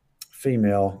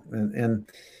 female, and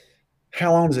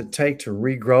how long does it take to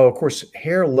regrow? Of course,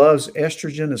 hair loves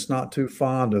estrogen. It's not too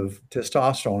fond of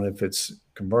testosterone if it's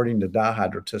converting to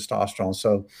dihydrotestosterone.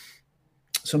 So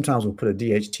sometimes we'll put a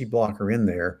DHT blocker in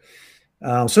there.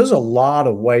 So there's a lot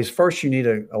of ways. First, you need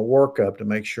a workup to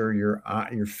make sure your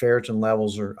ferritin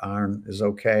levels or iron is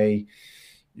okay.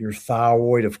 Your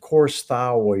thyroid, of course,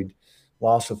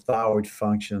 loss of thyroid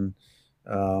function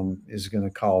is going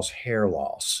to cause hair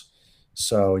loss.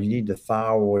 So you need the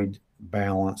thyroid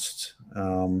balanced.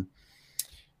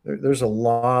 There's a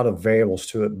lot of variables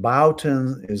to it.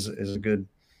 Biotin is a good,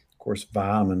 of course,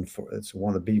 vitamin it's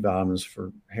one of the B vitamins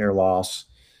for hair loss.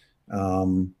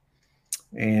 And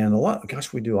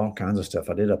we do all kinds of stuff.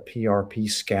 I did a PRP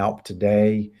scalp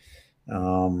today.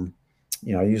 I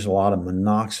use a lot of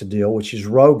minoxidil, which is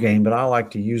Rogaine, but I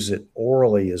like to use it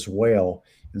orally as well.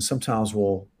 And sometimes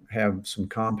we'll have some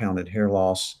compounded hair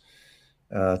loss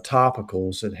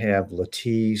topicals that have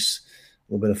Latisse,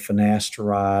 a little bit of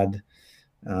finasteride,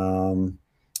 and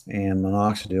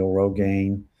minoxidil,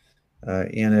 Rogaine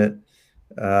in it,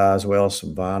 as well as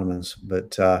some vitamins.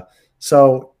 But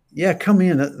yeah, come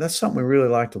in. That's something we really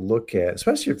like to look at,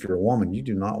 especially if you're a woman. You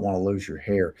do not want to lose your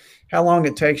hair. How long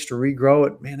it takes to regrow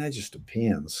it, man, that just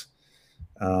depends.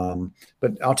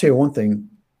 But I'll tell you one thing,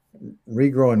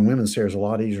 regrowing women's hair is a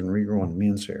lot easier than regrowing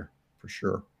men's hair, for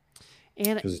sure.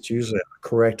 Because it's usually a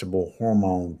correctable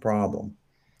hormone problem.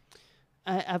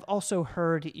 I've also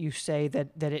heard you say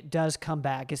that it does come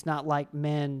back. It's not like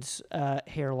men's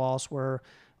hair loss, where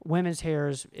women's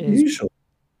hair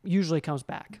usually comes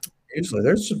back. Usually,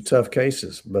 there's some tough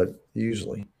cases, but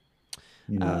usually,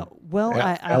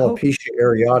 alopecia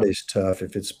areata is tough.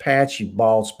 If it's patchy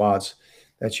bald spots,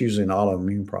 that's usually an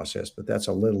autoimmune process, but that's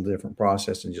a little different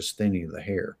process than just thinning of the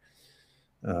hair.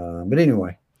 But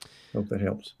anyway, hope that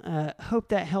helps. Hope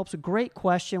that helps. A great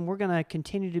question. We're going to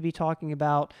continue to be talking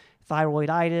about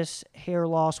thyroiditis, hair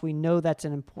loss. We know that's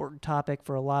an important topic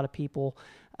for a lot of people.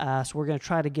 So we're going to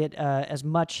try to get as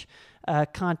much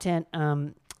content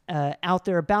out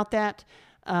there about that.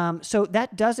 So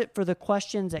that does it for the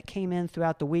questions that came in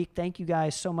throughout the week. Thank you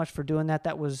guys so much for doing that.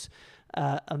 That was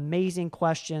amazing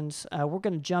questions. We're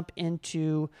going to jump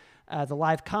into the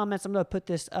live comments. I'm going to put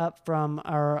this up from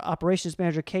our operations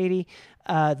manager, Katie.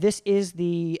 This is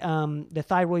the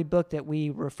thyroid book that we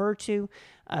refer to.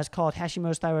 It's called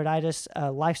Hashimoto's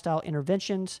Thyroiditis, Lifestyle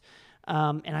Interventions.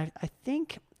 And I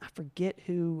think, I forget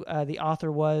who the author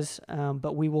was,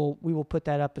 but we will put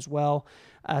that up as well.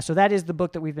 So that is the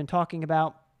book that we've been talking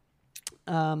about.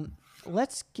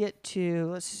 Let's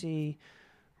see,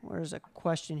 where's a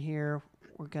question here?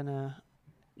 We're going to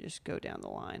just go down the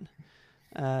line.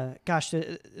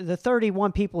 The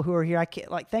 31 people who are here,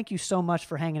 thank you so much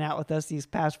for hanging out with us these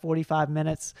past 45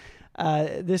 minutes.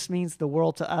 This means the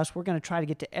world to us. We're going to try to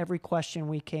get to every question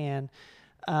we can.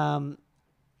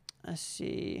 Let's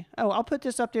see. Oh, I'll put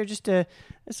this up there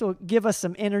this will give us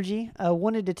some energy. I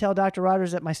wanted to tell Dr.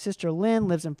 Rogers that my sister Lynn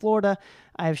lives in Florida.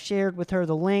 I have shared with her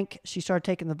the link. She started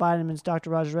taking the vitamins Dr.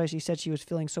 Rogers wrote. She said she was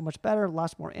feeling so much better,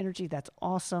 lots more energy. That's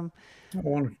awesome.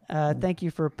 Wonderful. Thank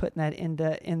you for putting that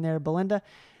in there, Belinda.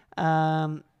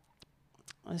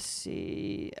 Let's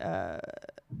see.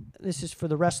 This is for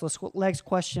the restless legs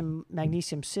question.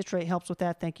 Magnesium citrate helps with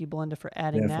that. Thank you, Belinda, for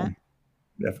adding that.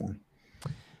 Definitely.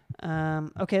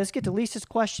 Okay, let's get to Lisa's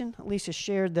question. Lisa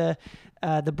shared the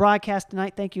broadcast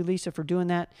tonight. Thank you, Lisa, for doing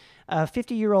that.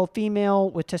 50-year-old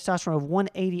female with testosterone of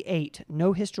 188,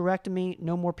 no hysterectomy,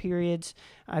 no more periods.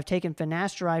 I've taken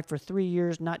finasteride for 3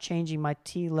 years, not changing my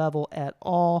T level at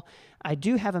all. I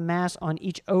do have a mass on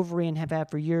each ovary and have had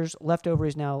for years. Left ovary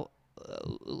is now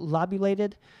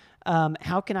lobulated.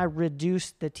 How can I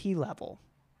reduce the T level?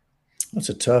 That's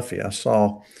a toughie. I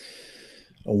saw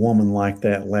a woman like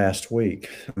that last week.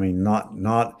 I mean,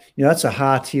 that's a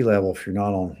high T level if you're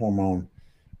not on hormone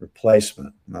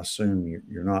replacement. And I assume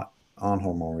you're not on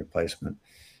hormone replacement.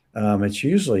 It's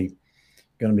usually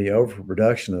going to be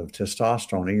overproduction of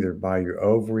testosterone either by your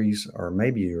ovaries or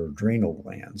maybe your adrenal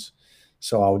glands.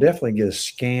 So I would definitely get a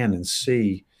scan and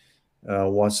see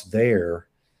what's there.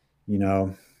 You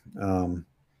know, um,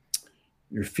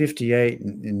 you're 58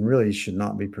 and really should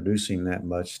not be producing that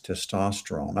much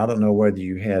testosterone. I don't know whether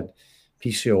you had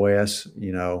PCOS,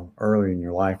 early in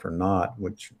your life or not,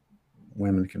 which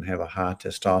women can have a high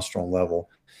testosterone level,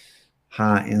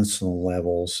 high insulin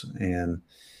levels, and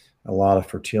a lot of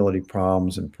fertility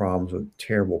problems and problems with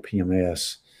terrible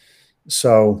PMS.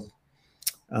 So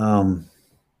um,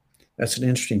 that's an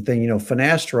interesting thing.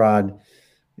 Finasteride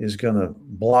is going to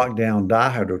block down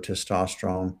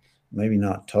dihydrotestosterone, maybe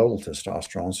not total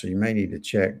testosterone. So you may need to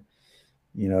check,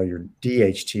 your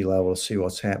DHT level to see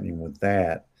what's happening with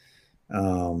that.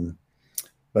 Um,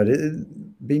 but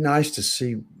it'd be nice to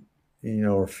see,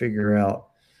 or figure out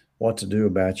what to do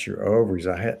about your ovaries.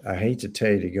 I hate to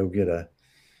tell you to go get a,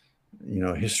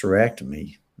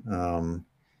 hysterectomy.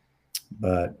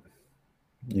 But,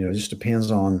 it just depends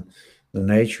on the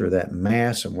nature of that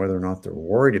mass and whether or not they're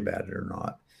worried about it or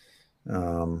not.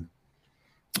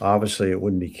 Obviously, it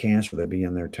wouldn't be cancer. They'd be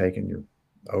in there taking your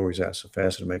ovaries out so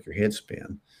fast to make your head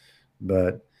spin.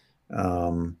 But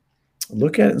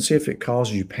look at it and see if it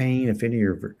causes you pain, if any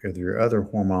of your other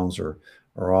hormones are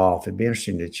off. It'd be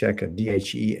interesting to check a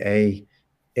DHEAS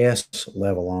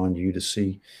level on you to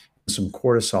see some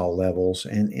cortisol levels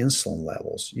and insulin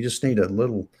levels. You just need a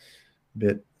little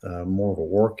bit more of a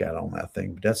workout on that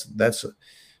thing. But that's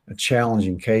a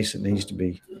challenging case that needs to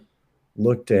be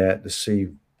looked at to see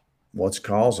what's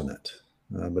causing it.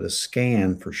 But a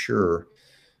scan for sure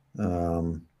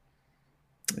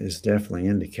is definitely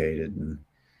indicated, and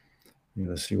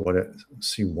see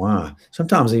why.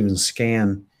 Sometimes even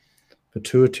scan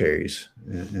pituitaries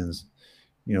and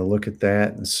look at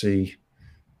that and see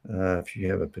if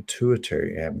you have a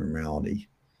pituitary abnormality.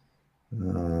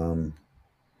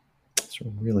 It's a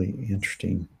really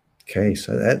interesting case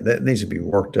that needs to be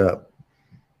worked up.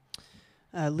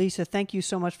 Lisa, thank you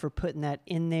so much for putting that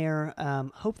in there.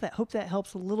 Hope that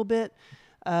helps a little bit.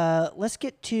 Let's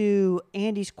get to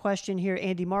Andy's question here.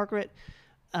 Andy Margaret,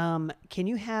 can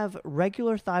you have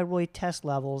regular thyroid test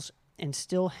levels and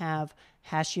still have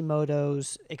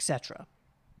Hashimoto's, etc.?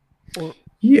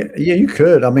 Yeah, you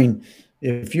could. I mean,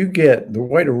 if you get the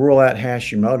way to rule out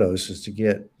Hashimoto's is to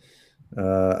get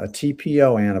a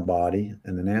TPO antibody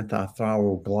and an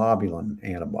antithyroglobulin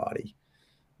antibody.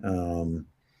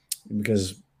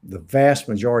 Because the vast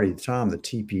majority of the time, the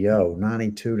TPO,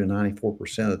 92 to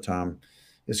 94% of the time,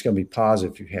 it's going to be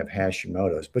positive if you have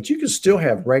Hashimoto's. But you can still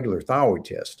have regular thyroid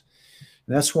tests.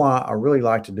 And that's why I really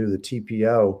like to do the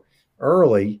TPO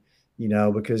early,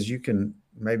 because you can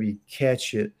maybe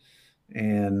catch it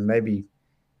and maybe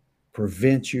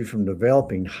prevent you from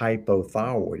developing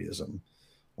hypothyroidism.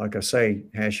 Like I say,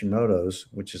 Hashimoto's,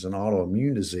 which is an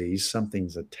autoimmune disease,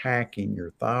 something's attacking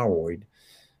your thyroid,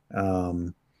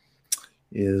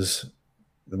 is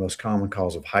the most common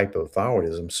cause of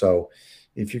hypothyroidism. So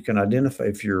if you can identify,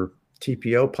 if your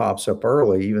TPO pops up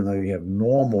early, even though you have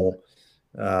normal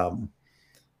thyroid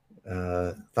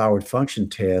function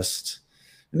tests,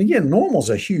 and again, normal is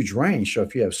a huge range. So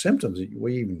if you have symptoms,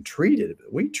 we even treat it.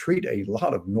 We treat a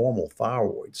lot of normal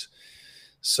thyroids.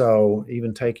 So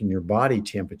even taking your body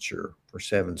temperature for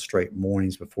 7 straight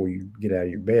mornings before you get out of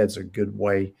your bed is a good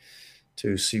way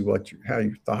to see how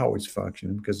your thyroid's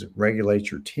functioning, because it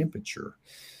regulates your temperature.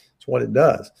 It's what it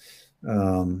does.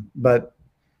 You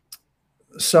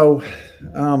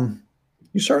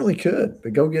certainly could,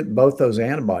 but go get both those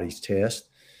antibodies tested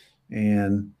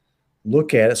and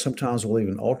look at it. Sometimes we'll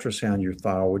even ultrasound your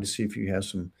thyroid to see if you have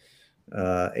some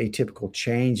atypical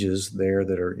changes there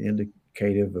that are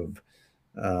indicative of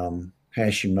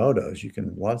Hashimoto's. You can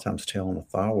a lot of times tell on a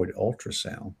thyroid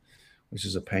ultrasound, which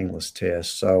is a painless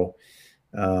test. So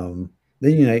then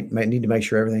you might need to make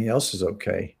sure everything else is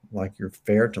okay, like your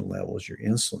ferritin levels, your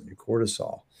insulin, your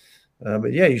cortisol.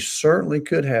 But yeah, you certainly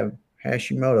could have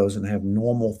Hashimoto's and have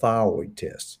normal thyroid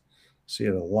tests. See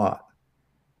it a lot.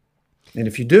 And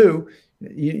if you do,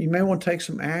 you may want to take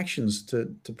some actions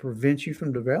to prevent you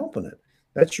from developing it.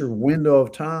 That's your window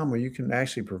of time where you can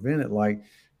actually prevent it, like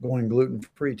going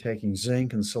gluten-free, taking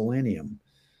zinc and selenium,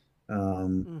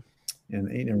 and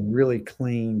eating a really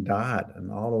clean diet, an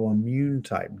autoimmune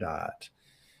type diet.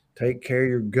 Take care of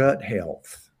your gut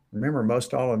health. Remember,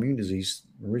 most autoimmune disease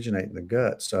originate in the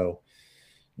gut. So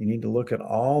you need to look at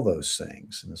all those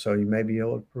things. And so you may be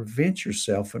able to prevent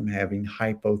yourself from having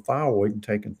hypothyroid and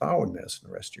taking thyroid medicine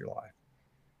the rest of your life.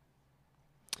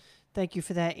 Thank you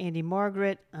for that, Andy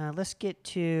Margaret. Let's get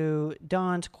to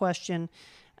Don's question.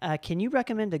 Can you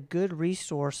recommend a good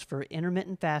resource for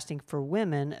intermittent fasting for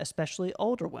women, especially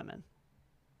older women?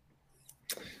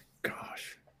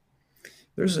 Gosh,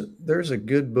 there's a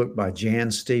good book by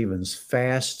Jan Stevens,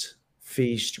 Fast,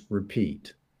 Feast,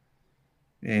 Repeat,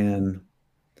 and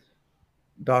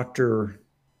Dr.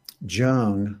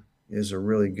 Jung is a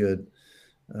really good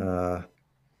uh,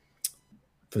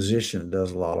 physician.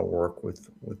 Does a lot of work with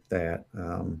that.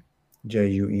 Jung.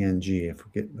 I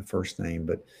forget the first name,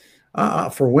 but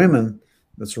for women,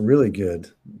 that's really good.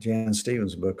 Jan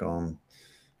Stevens' book um,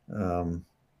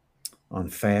 on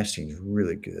fasting is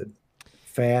really good.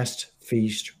 Fast,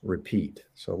 feast, repeat.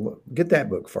 So get that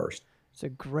book first. It's a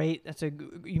great.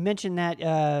 You mentioned that.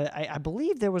 I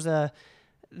believe there was a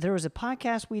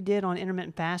podcast we did on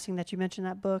intermittent fasting that you mentioned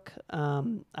that book.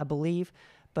 I believe,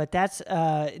 but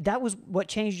that was what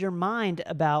changed your mind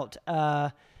about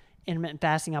intermittent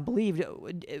fasting. I believe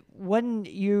when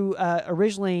you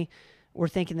originally were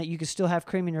thinking that you could still have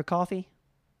cream in your coffee.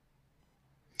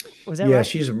 Was that Yeah, right?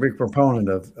 she's a big proponent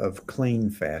of clean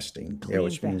fasting. Yeah, Clean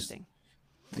which means fasting.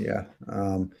 yeah,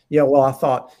 yeah. Well, I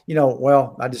thought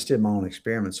well, I just did my own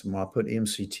experiments. When I put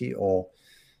MCT oil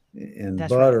and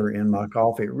That's right. butter in my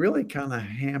coffee, it really kind of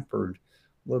hampered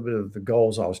a little bit of the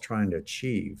goals I was trying to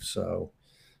achieve. So,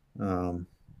 um,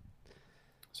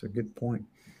 it's a good point.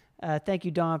 Thank you,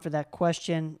 Don, for that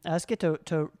question. Let's get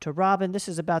to Robin. This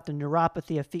is about the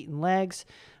neuropathy of feet and legs.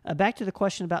 Back to the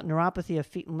question about neuropathy of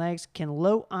feet and legs. Can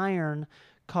low iron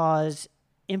cause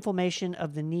inflammation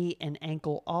of the knee and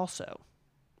ankle also?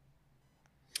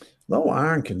 Low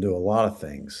iron can do a lot of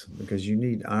things because you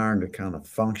need iron to kind of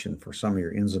function for some of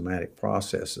your enzymatic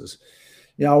processes.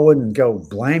 I wouldn't go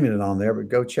blaming it on there, but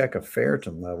go check a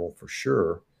ferritin level for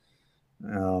sure.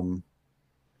 Um,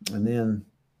 and then,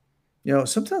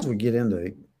 sometimes we get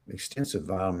into extensive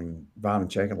vitamin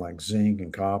checking like zinc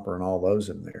and copper and all those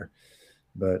in there,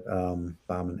 but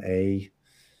vitamin A.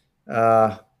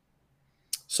 Uh,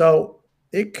 so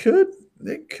it could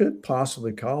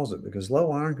possibly cause it because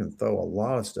low iron can throw a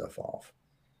lot of stuff off.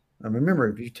 And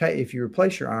remember, if you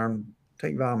replace your iron,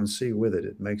 take vitamin C with it.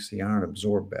 It makes the iron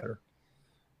absorb better.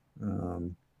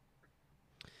 Um,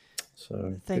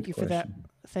 so Thank good you for that. question.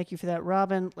 Thank you for that,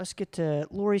 Robin. Let's get to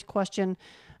Lori's question.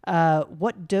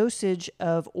 What dosage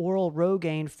of oral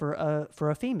Rogaine for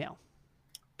a female?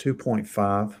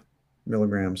 2.5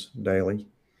 milligrams daily.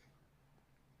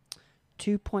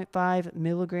 2.5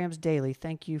 milligrams daily.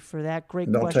 Thank you for that. Great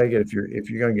And don't question. take it if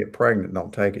you're going to get pregnant.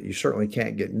 Don't take it. You certainly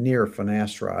can't get near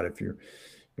finasteride if you're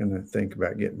going to think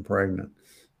about getting pregnant.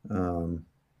 Um,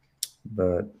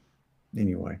 but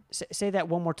anyway, Say that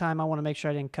one more time. I want to make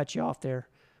sure I didn't cut you off there.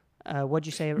 What'd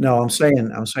you say? no, I'm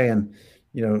saying,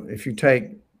 if you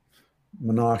take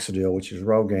minoxidil, which is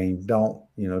Rogaine,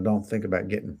 don't think about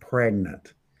getting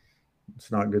pregnant.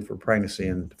 It's not good for pregnancy,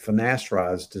 and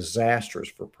finasteride is disastrous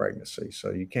for pregnancy.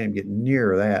 So you can't get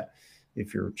near that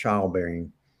if you're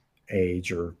childbearing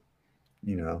age or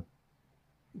you know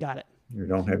Got it. you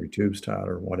don't have your tubes tied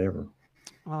or whatever.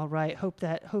 All right. Hope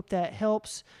that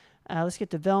helps. Let's get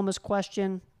to Velma's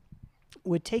question.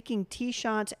 Would taking T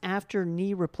shots after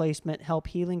knee replacement help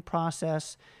healing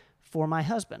process for my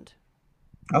husband?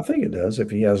 I think it does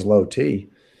if he has low T.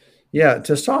 Yeah,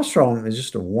 testosterone is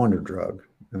just a wonder drug,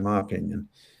 in my opinion.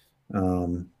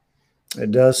 Um,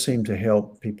 it does seem to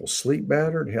help people sleep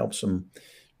better. It helps them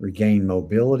regain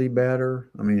mobility better.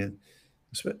 I mean,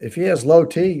 if he has low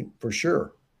T, for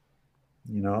sure.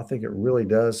 I think it really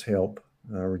does help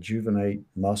rejuvenate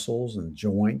muscles and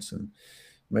joints and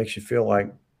makes you feel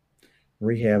like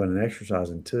rehabbing and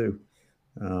exercising too.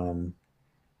 Um,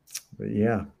 but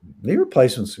yeah, knee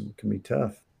replacements can be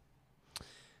tough.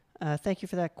 Thank you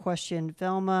for that question,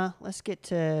 Velma. Let's go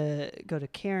to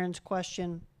Karen's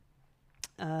question.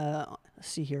 Let's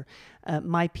see here.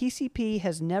 My PCP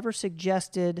has never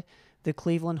suggested the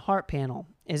Cleveland Heart Panel.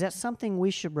 Is that something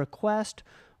we should request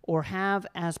or have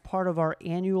as part of our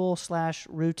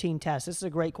annual/routine test? This is a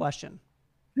great question.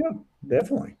 Yeah,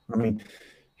 definitely. I mean,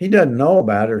 he doesn't know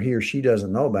about it, or he or she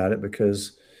doesn't know about it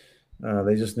because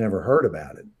they just never heard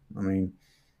about it. I mean,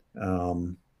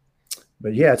 um,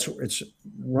 but yeah, it's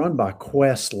run by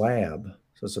Quest Lab,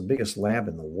 so it's the biggest lab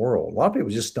in the world. A lot of people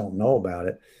just don't know about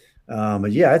it.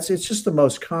 But yeah, it's just the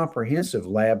most comprehensive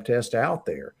lab test out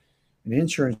there, and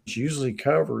insurance usually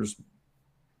covers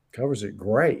it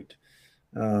great.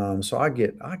 So I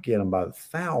get them by the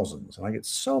thousands, and I get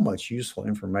so much useful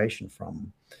information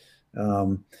from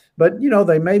them. But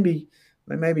they may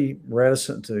be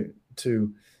reticent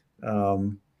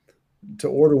um, to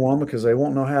order one because they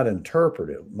won't know how to interpret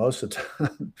it most of the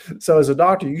time. So as a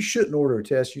doctor, you shouldn't order a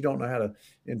test you don't know how to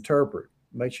interpret.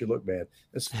 It makes you look bad.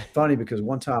 It's funny because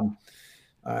one time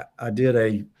I did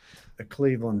a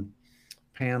Cleveland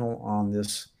panel on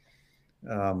this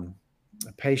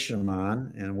a patient of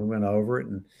mine, and we went over it,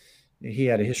 and he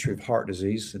had a history of heart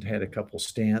disease, had a couple of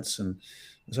stents, and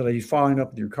I said, "Are you following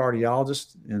up with your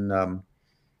cardiologist and on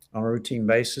a routine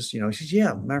basis?" He says,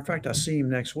 "Yeah, matter of fact, I see him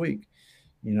next week,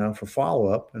 for follow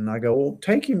up." And I go, "Well,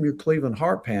 take him your Cleveland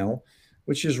Heart Panel,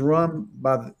 which is run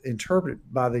interpreted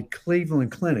by the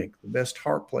Cleveland Clinic, the best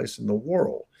heart place in the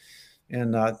world,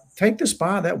 and take this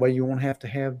by. That way, you won't have to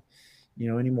have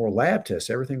any more lab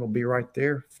tests. Everything will be right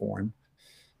there for him."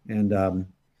 And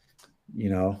you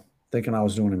know, thinking I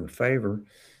was doing him a favor.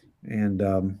 And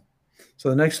so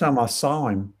the next time I saw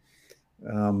him,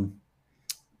 um,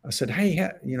 I said, "Hey,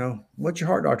 what'd your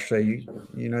heart doctor say?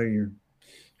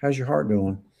 How's your heart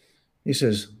doing?" He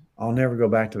says, "I'll never go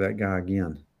back to that guy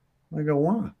again." I go,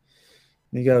 "Why?" And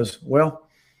he goes, "Well,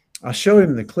 I showed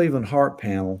him the Cleveland Heart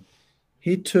Panel.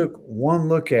 He took one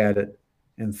look at it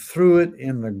and threw it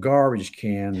in the garbage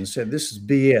can and said, 'This is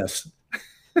BS.'"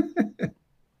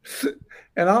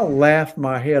 And I laughed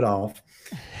my head off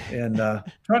and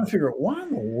trying to figure out why in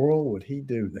the world would he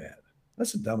do that?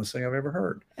 That's the dumbest thing I've ever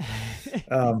heard.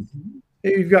 Um,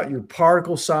 you've got your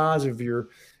particle size of your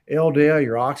LDL,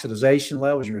 your oxidation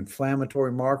levels, your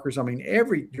inflammatory markers. I mean,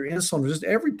 your insulin, just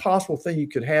every possible thing you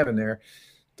could have in there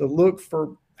to look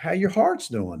for how your heart's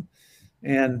doing.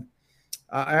 And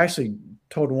I actually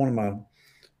told one of my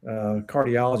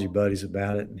cardiology buddies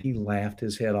about it, and he laughed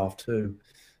his head off too.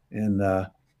 And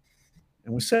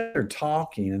we sat there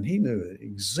talking, and he knew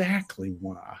exactly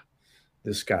why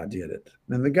this guy did it.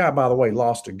 And the guy, by the way,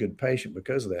 lost a good patient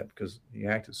because of that, because he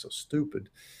acted so stupid.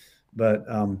 But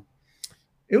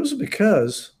it was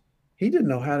because he didn't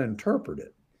know how to interpret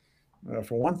it.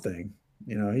 For one thing,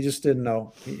 he just didn't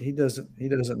know. He doesn't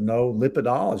know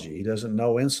lipidology. He doesn't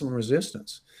know insulin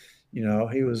resistance.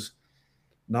 He was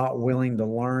not willing to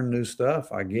learn new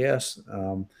stuff, I guess.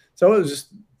 So it was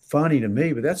just funny to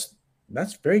me, but that's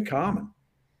very common.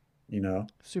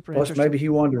 Super Plus interesting. maybe he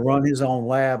wanted to run his own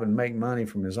lab and make money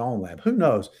from his own lab. Who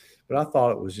knows? But I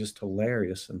thought it was just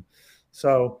hilarious. And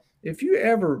so if you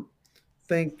ever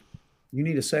think you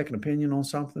need a second opinion on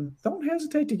something, don't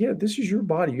hesitate to get it. This is your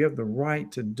body. You have the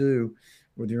right to do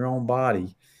with your own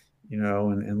body,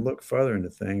 and look further into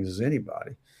things as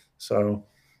anybody. So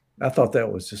I thought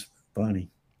that was just funny.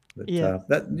 But Yeah.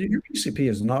 that your PCP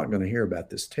is not going to hear about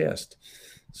this test.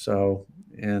 So,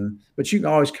 but you can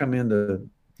always come into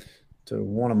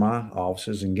one of my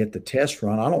offices and get the test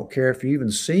run. I don't care if you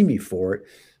even see me for it,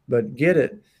 but get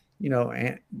it,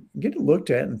 and get it looked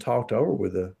at and talked over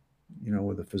with a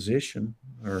physician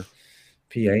or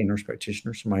PA, nurse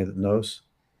practitioner, somebody that knows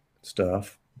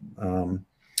stuff.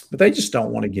 But they just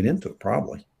don't want to get into it,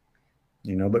 probably.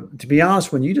 But to be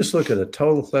honest, when you just look at a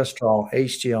total cholesterol,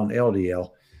 HDL, and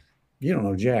LDL, you don't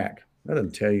know jack. That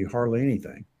doesn't tell you hardly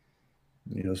anything.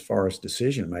 As far as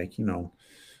decision making on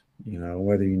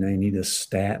whether you need a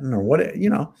statin or what,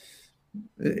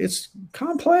 it's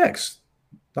complex.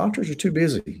 Doctors are too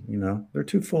busy, they're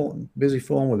too busy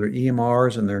fooling with their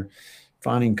EMRs, and they're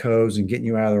finding codes and getting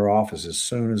you out of their office as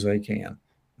soon as they can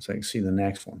so they can see the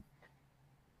next one,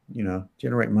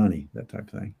 generate money, that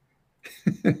type of thing.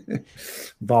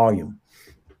 Volume.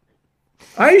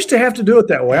 I used to have to do it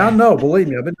that way. I know, believe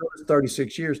me, I've been doing this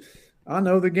 36 years. I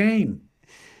know the game.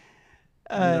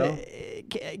 Uh,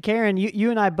 Karen, you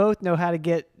and I both know how to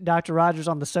get Dr. Rogers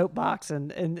on the soapbox,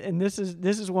 and this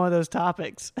is one of those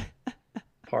topics.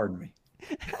 Pardon me.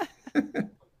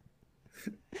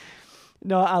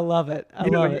 No, I love it. I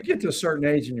love You it. get to a certain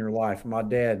age in your life. My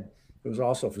dad, who was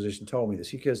also a physician, told me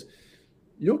this, because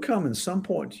you'll come in some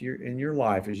point in your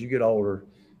life as you get older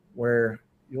where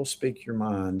you'll speak your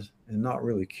mind and not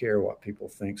really care what people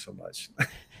think so much.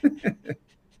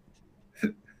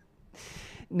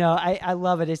 No, I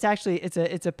love it. It's actually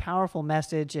it's a powerful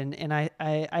message, and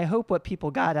I hope what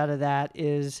people got out of that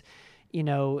is,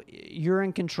 you're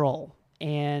in control,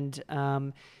 and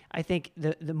I think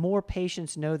the more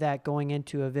patients know that going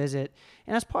into a visit,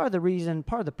 and that's part of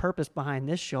the purpose behind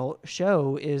this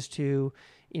show is to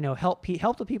help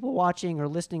the people watching or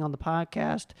listening on the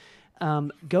podcast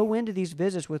go into these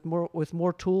visits with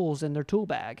more tools in their tool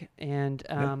bag. And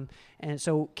and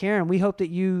so, Karen, we hope that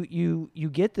you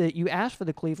ask for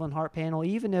the Cleveland Heart Panel,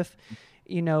 even if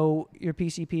your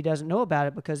PCP doesn't know about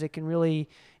it, because it can really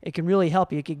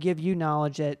help you. It could give you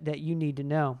knowledge that you need to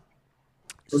know.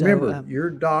 Remember, So your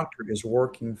doctor is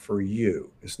working for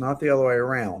you. It's not the other way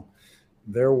around.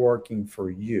 They're working for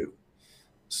you.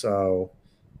 So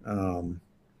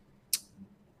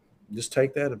just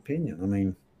take that opinion. I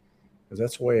mean, because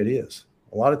that's the way it is.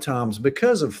 A lot of times,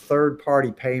 because of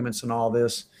third-party payments and all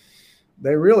this,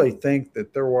 they really think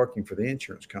that they're working for the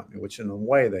insurance company, which in a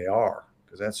way they are,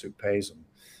 because that's who pays them.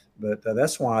 But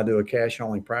that's why I do a cash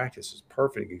only practice. It's a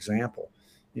perfect example.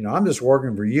 I'm just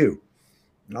working for you.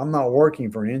 I'm not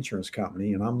working for an insurance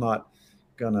company, and I'm not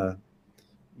gonna,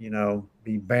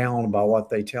 be bound by what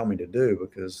they tell me to do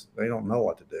because they don't know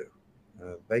what to do.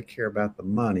 They care about the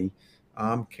money.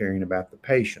 I'm caring about the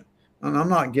patient. And I'm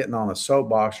not getting on a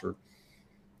soapbox or,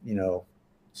 you know,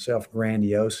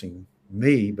 self-grandiosing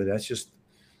me, but that's just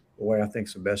the way I think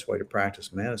is the best way to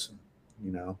practice medicine.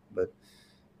 But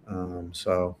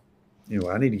so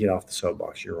anyway, I need to get off the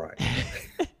soapbox. You're right.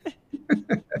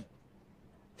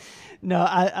 No,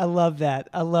 I love that.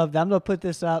 I love that. I'm gonna put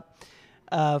this up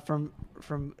from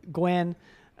Gwen.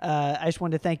 I just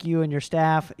wanted to thank you and your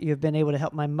staff. You have been able to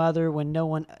help my mother when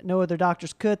no other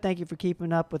doctors could. Thank you for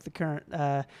keeping up with the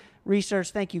current research.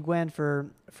 Thank you, Gwen,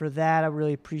 for that. I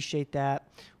really appreciate that.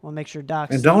 Want to make sure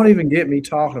docs. And don't even get me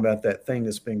talking about that thing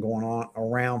that's been going on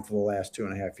around for the last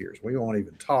 2.5 years. We won't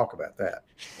even talk about that.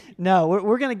 No,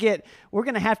 we're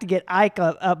gonna have to get Ike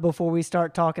up before we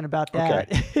start talking about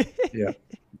that. Okay. Yeah.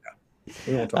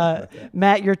 We won't talk about that.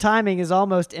 Matt, your timing is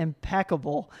almost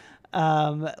impeccable.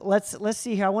 Let's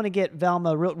see here. I want to get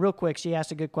Velma real quick. She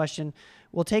asked a good question.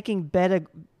 Will taking beta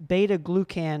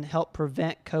glucan help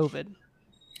prevent COVID?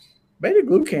 Beta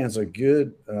glucan is a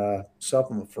good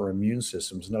supplement for immune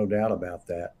systems, no doubt about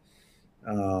that.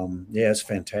 Yeah, it's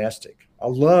fantastic. I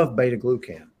love beta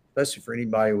glucan, especially for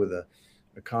anybody with a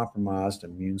compromised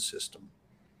immune system.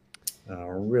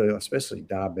 Really, especially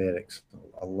diabetics.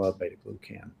 I love beta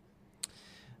glucan.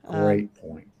 Great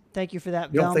point. Thank you for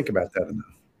that, You don't think about that enough.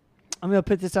 I'm going to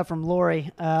put this up from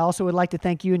Lori. I also would like to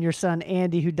thank you and your son,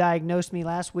 Andy, who diagnosed me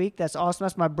last week. That's awesome.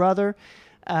 That's my brother.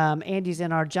 Andy's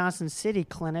in our Johnson City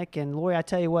clinic. And Lori, I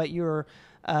tell you what, you're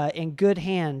in good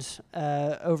hands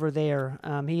over there.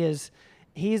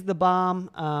 He's the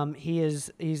bomb.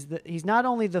 He's not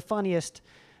only the funniest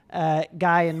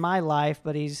guy in my life,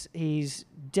 but he's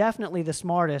definitely the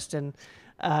smartest. And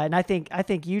I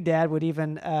think you, Dad, would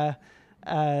even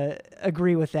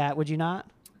agree with that. Would you not?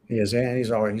 Yes, and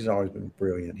he's always been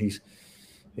brilliant. He's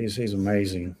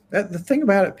amazing. The thing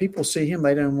about it, people see him,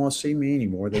 they don't want to see me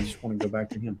anymore. They just want to go back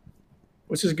to him,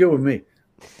 which is good with me.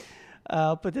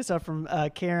 I'll put this up from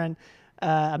Karen.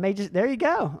 There you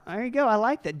go. There you go. I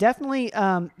like that. Definitely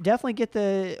get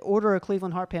the order a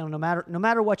Cleveland Heart Panel, no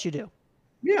matter what you do.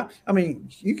 Yeah, I mean,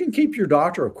 you can keep your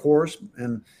doctor, of course,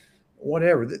 and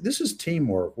whatever. This is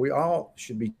teamwork. We all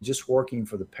should be just working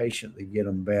for the patient to get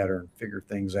them better and figure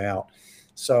things out.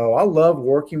 So I love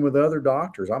working with other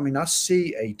doctors. I mean, I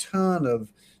see a ton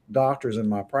of doctors in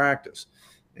my practice,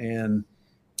 and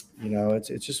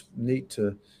it's just neat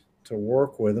to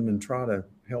work with them and try to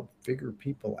help figure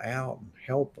people out and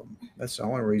help them. That's the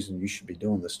only reason you should be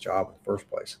doing this job in the first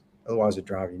place. Otherwise, it'd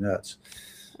drive you nuts.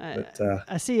 But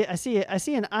I see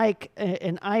an Ike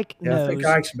yeah, nose. I think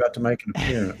Ike's about to make an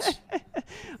appearance.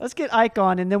 Let's get Ike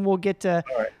on, and then we'll get to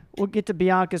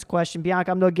Bianca's question.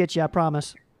 Bianca, I'm gonna get you. I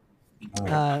promise.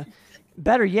 Right.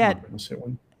 Better yet.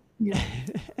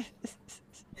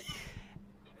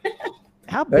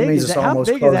 How big is that? How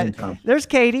big is that? Time. There's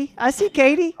Katie. I see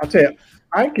Katie. I'll tell you,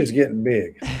 Ike is getting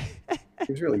big.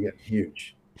 He's really getting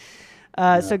huge.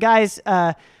 So guys,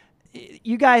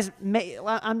 you guys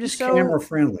I'm just so camera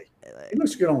friendly. He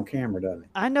looks good on camera, doesn't he?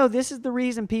 I know this is the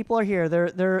reason people are here.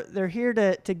 They're here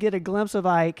to get a glimpse of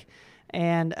Ike,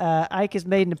 and Ike has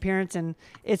made an appearance, and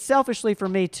it's selfishly for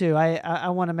me too. I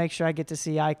want to make sure I get to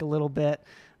see Ike a little bit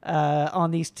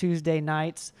on these Tuesday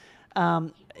nights.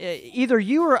 Either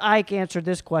you or Ike answered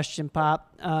this question,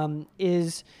 Pop.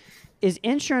 Is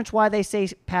insurance why they say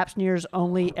Pap smears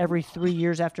only every 3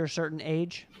 years after a certain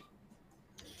age?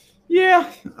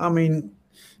 Yeah, I mean,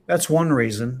 that's one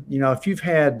reason. If you've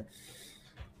had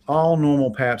all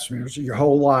normal Pap smears your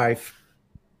whole life,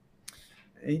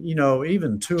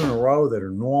 even 2 in a row that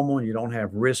are normal and you don't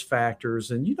have risk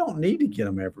factors, and you don't need to get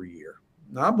them every year.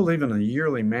 Now, I believe in a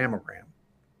yearly mammogram.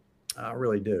 I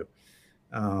really do.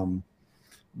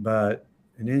 But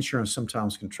an insurance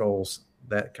sometimes controls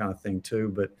that kind of thing too.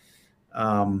 But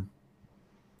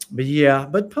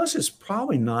plus it's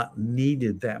probably not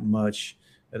needed that much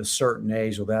at a certain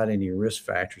age without any risk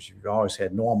factors. You've always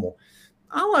had normal.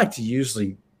 I like to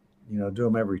usually, do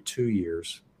them every 2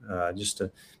 years,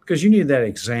 because you need that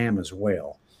exam as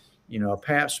well. A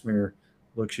Pap smear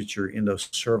looks at your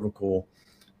endocervical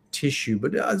tissue,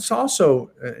 but it's also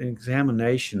an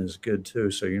examination is good too.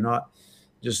 So you're not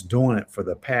just doing it for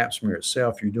the Pap smear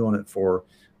itself. You're doing it for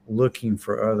looking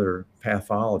for other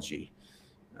pathology.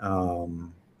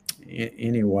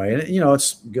 Anyway, and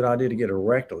it's a good idea to get a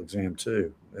rectal exam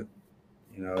too,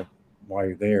 while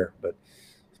you're there. But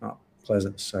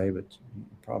pleasant to say, but you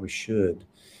probably should.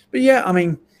 But yeah, I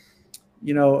mean,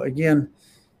 again,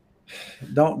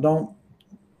 don't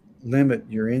limit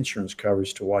your insurance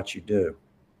coverage to what you do.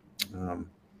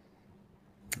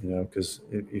 Because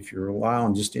if you rely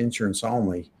on just insurance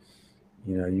only,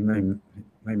 you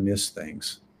may miss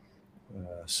things.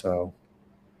 So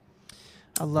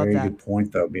I love very that. good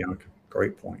point, though, Bianca.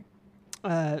 Great point.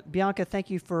 Bianca, thank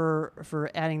you for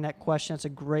adding that question. That's a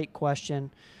great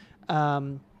question.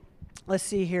 Let's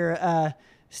see here.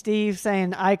 Steve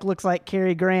saying Ike looks like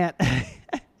Cary Grant.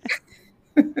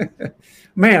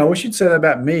 Man, I wish you'd say that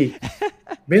about me.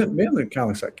 Ben kind of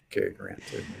looks like Cary Grant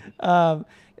too.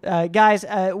 Guys,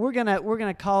 we're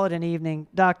gonna call it an evening.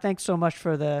 Doc, thanks so much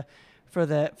for the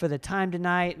time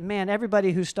tonight. Man,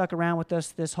 everybody who stuck around with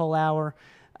us this whole hour,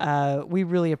 we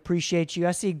really appreciate you.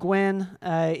 I see Gwen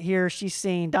here. She's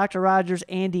seeing Dr. Rogers,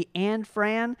 Andy, and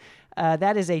Fran.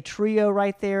 That is a trio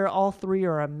right there. All three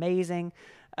are amazing.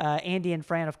 Andy and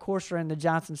Fran, of course, are in the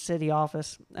Johnson City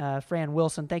office. Fran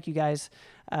Wilson, thank you guys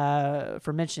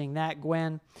for mentioning that.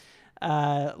 Gwen,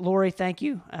 Lori, thank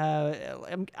you.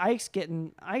 Ike's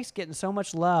getting so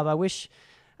much love.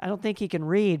 I don't think he can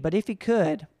read, but if he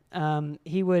could,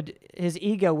 his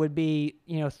ego would be,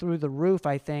 through the roof,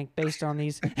 I think, based on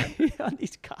these on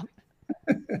these comments.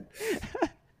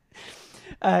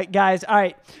 Guys, all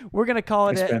right, we're gonna call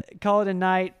it a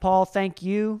night. Paul, thank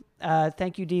you.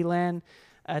 Thank you, D. Lynn.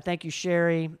 Thank you,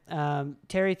 Sherry.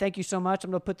 Terry, thank you so much.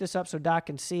 I'm gonna put this up so Doc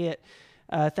can see it.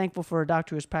 Thankful for a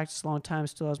doctor who has practiced a long time.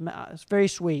 It's very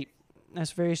sweet.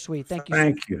 That's very sweet. Thank you.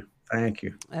 Thank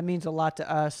you. That means a lot to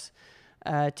us.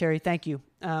 Terry, thank you.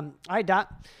 All right,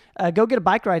 Doc, go get a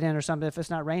bike ride in or something if it's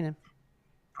not raining.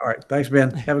 All right. Thanks,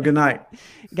 Ben. Have a good night.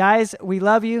 Guys, we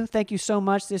love you. Thank you so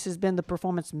much. This has been the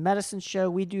Performance Medicine Show.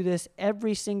 We do this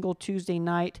every single Tuesday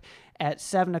night at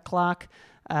 7 o'clock.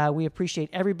 We appreciate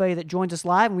everybody that joins us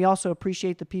live, and we also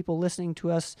appreciate the people listening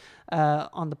to us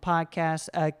on the podcast.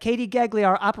 Katie Gegley,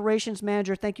 our operations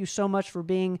manager, thank you so much for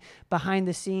being behind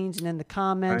the scenes and in the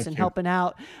comments and helping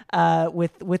out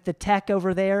with the tech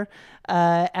over there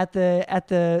at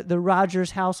the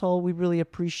Rogers household. We really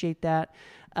appreciate that.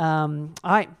 All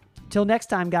right, till next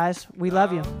time, guys. We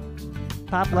love you.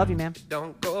 Pop, love you, man.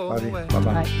 Don't go Love you. away. Bye-bye.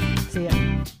 All right, see ya.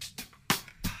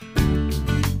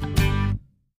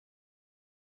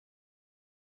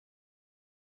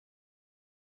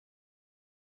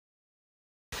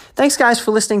 Thanks, guys,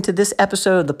 for listening to this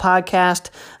episode of the podcast.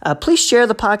 Please share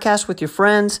the podcast with your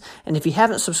friends. And if you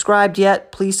haven't subscribed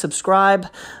yet, please subscribe.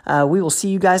 We will see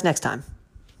you guys next time.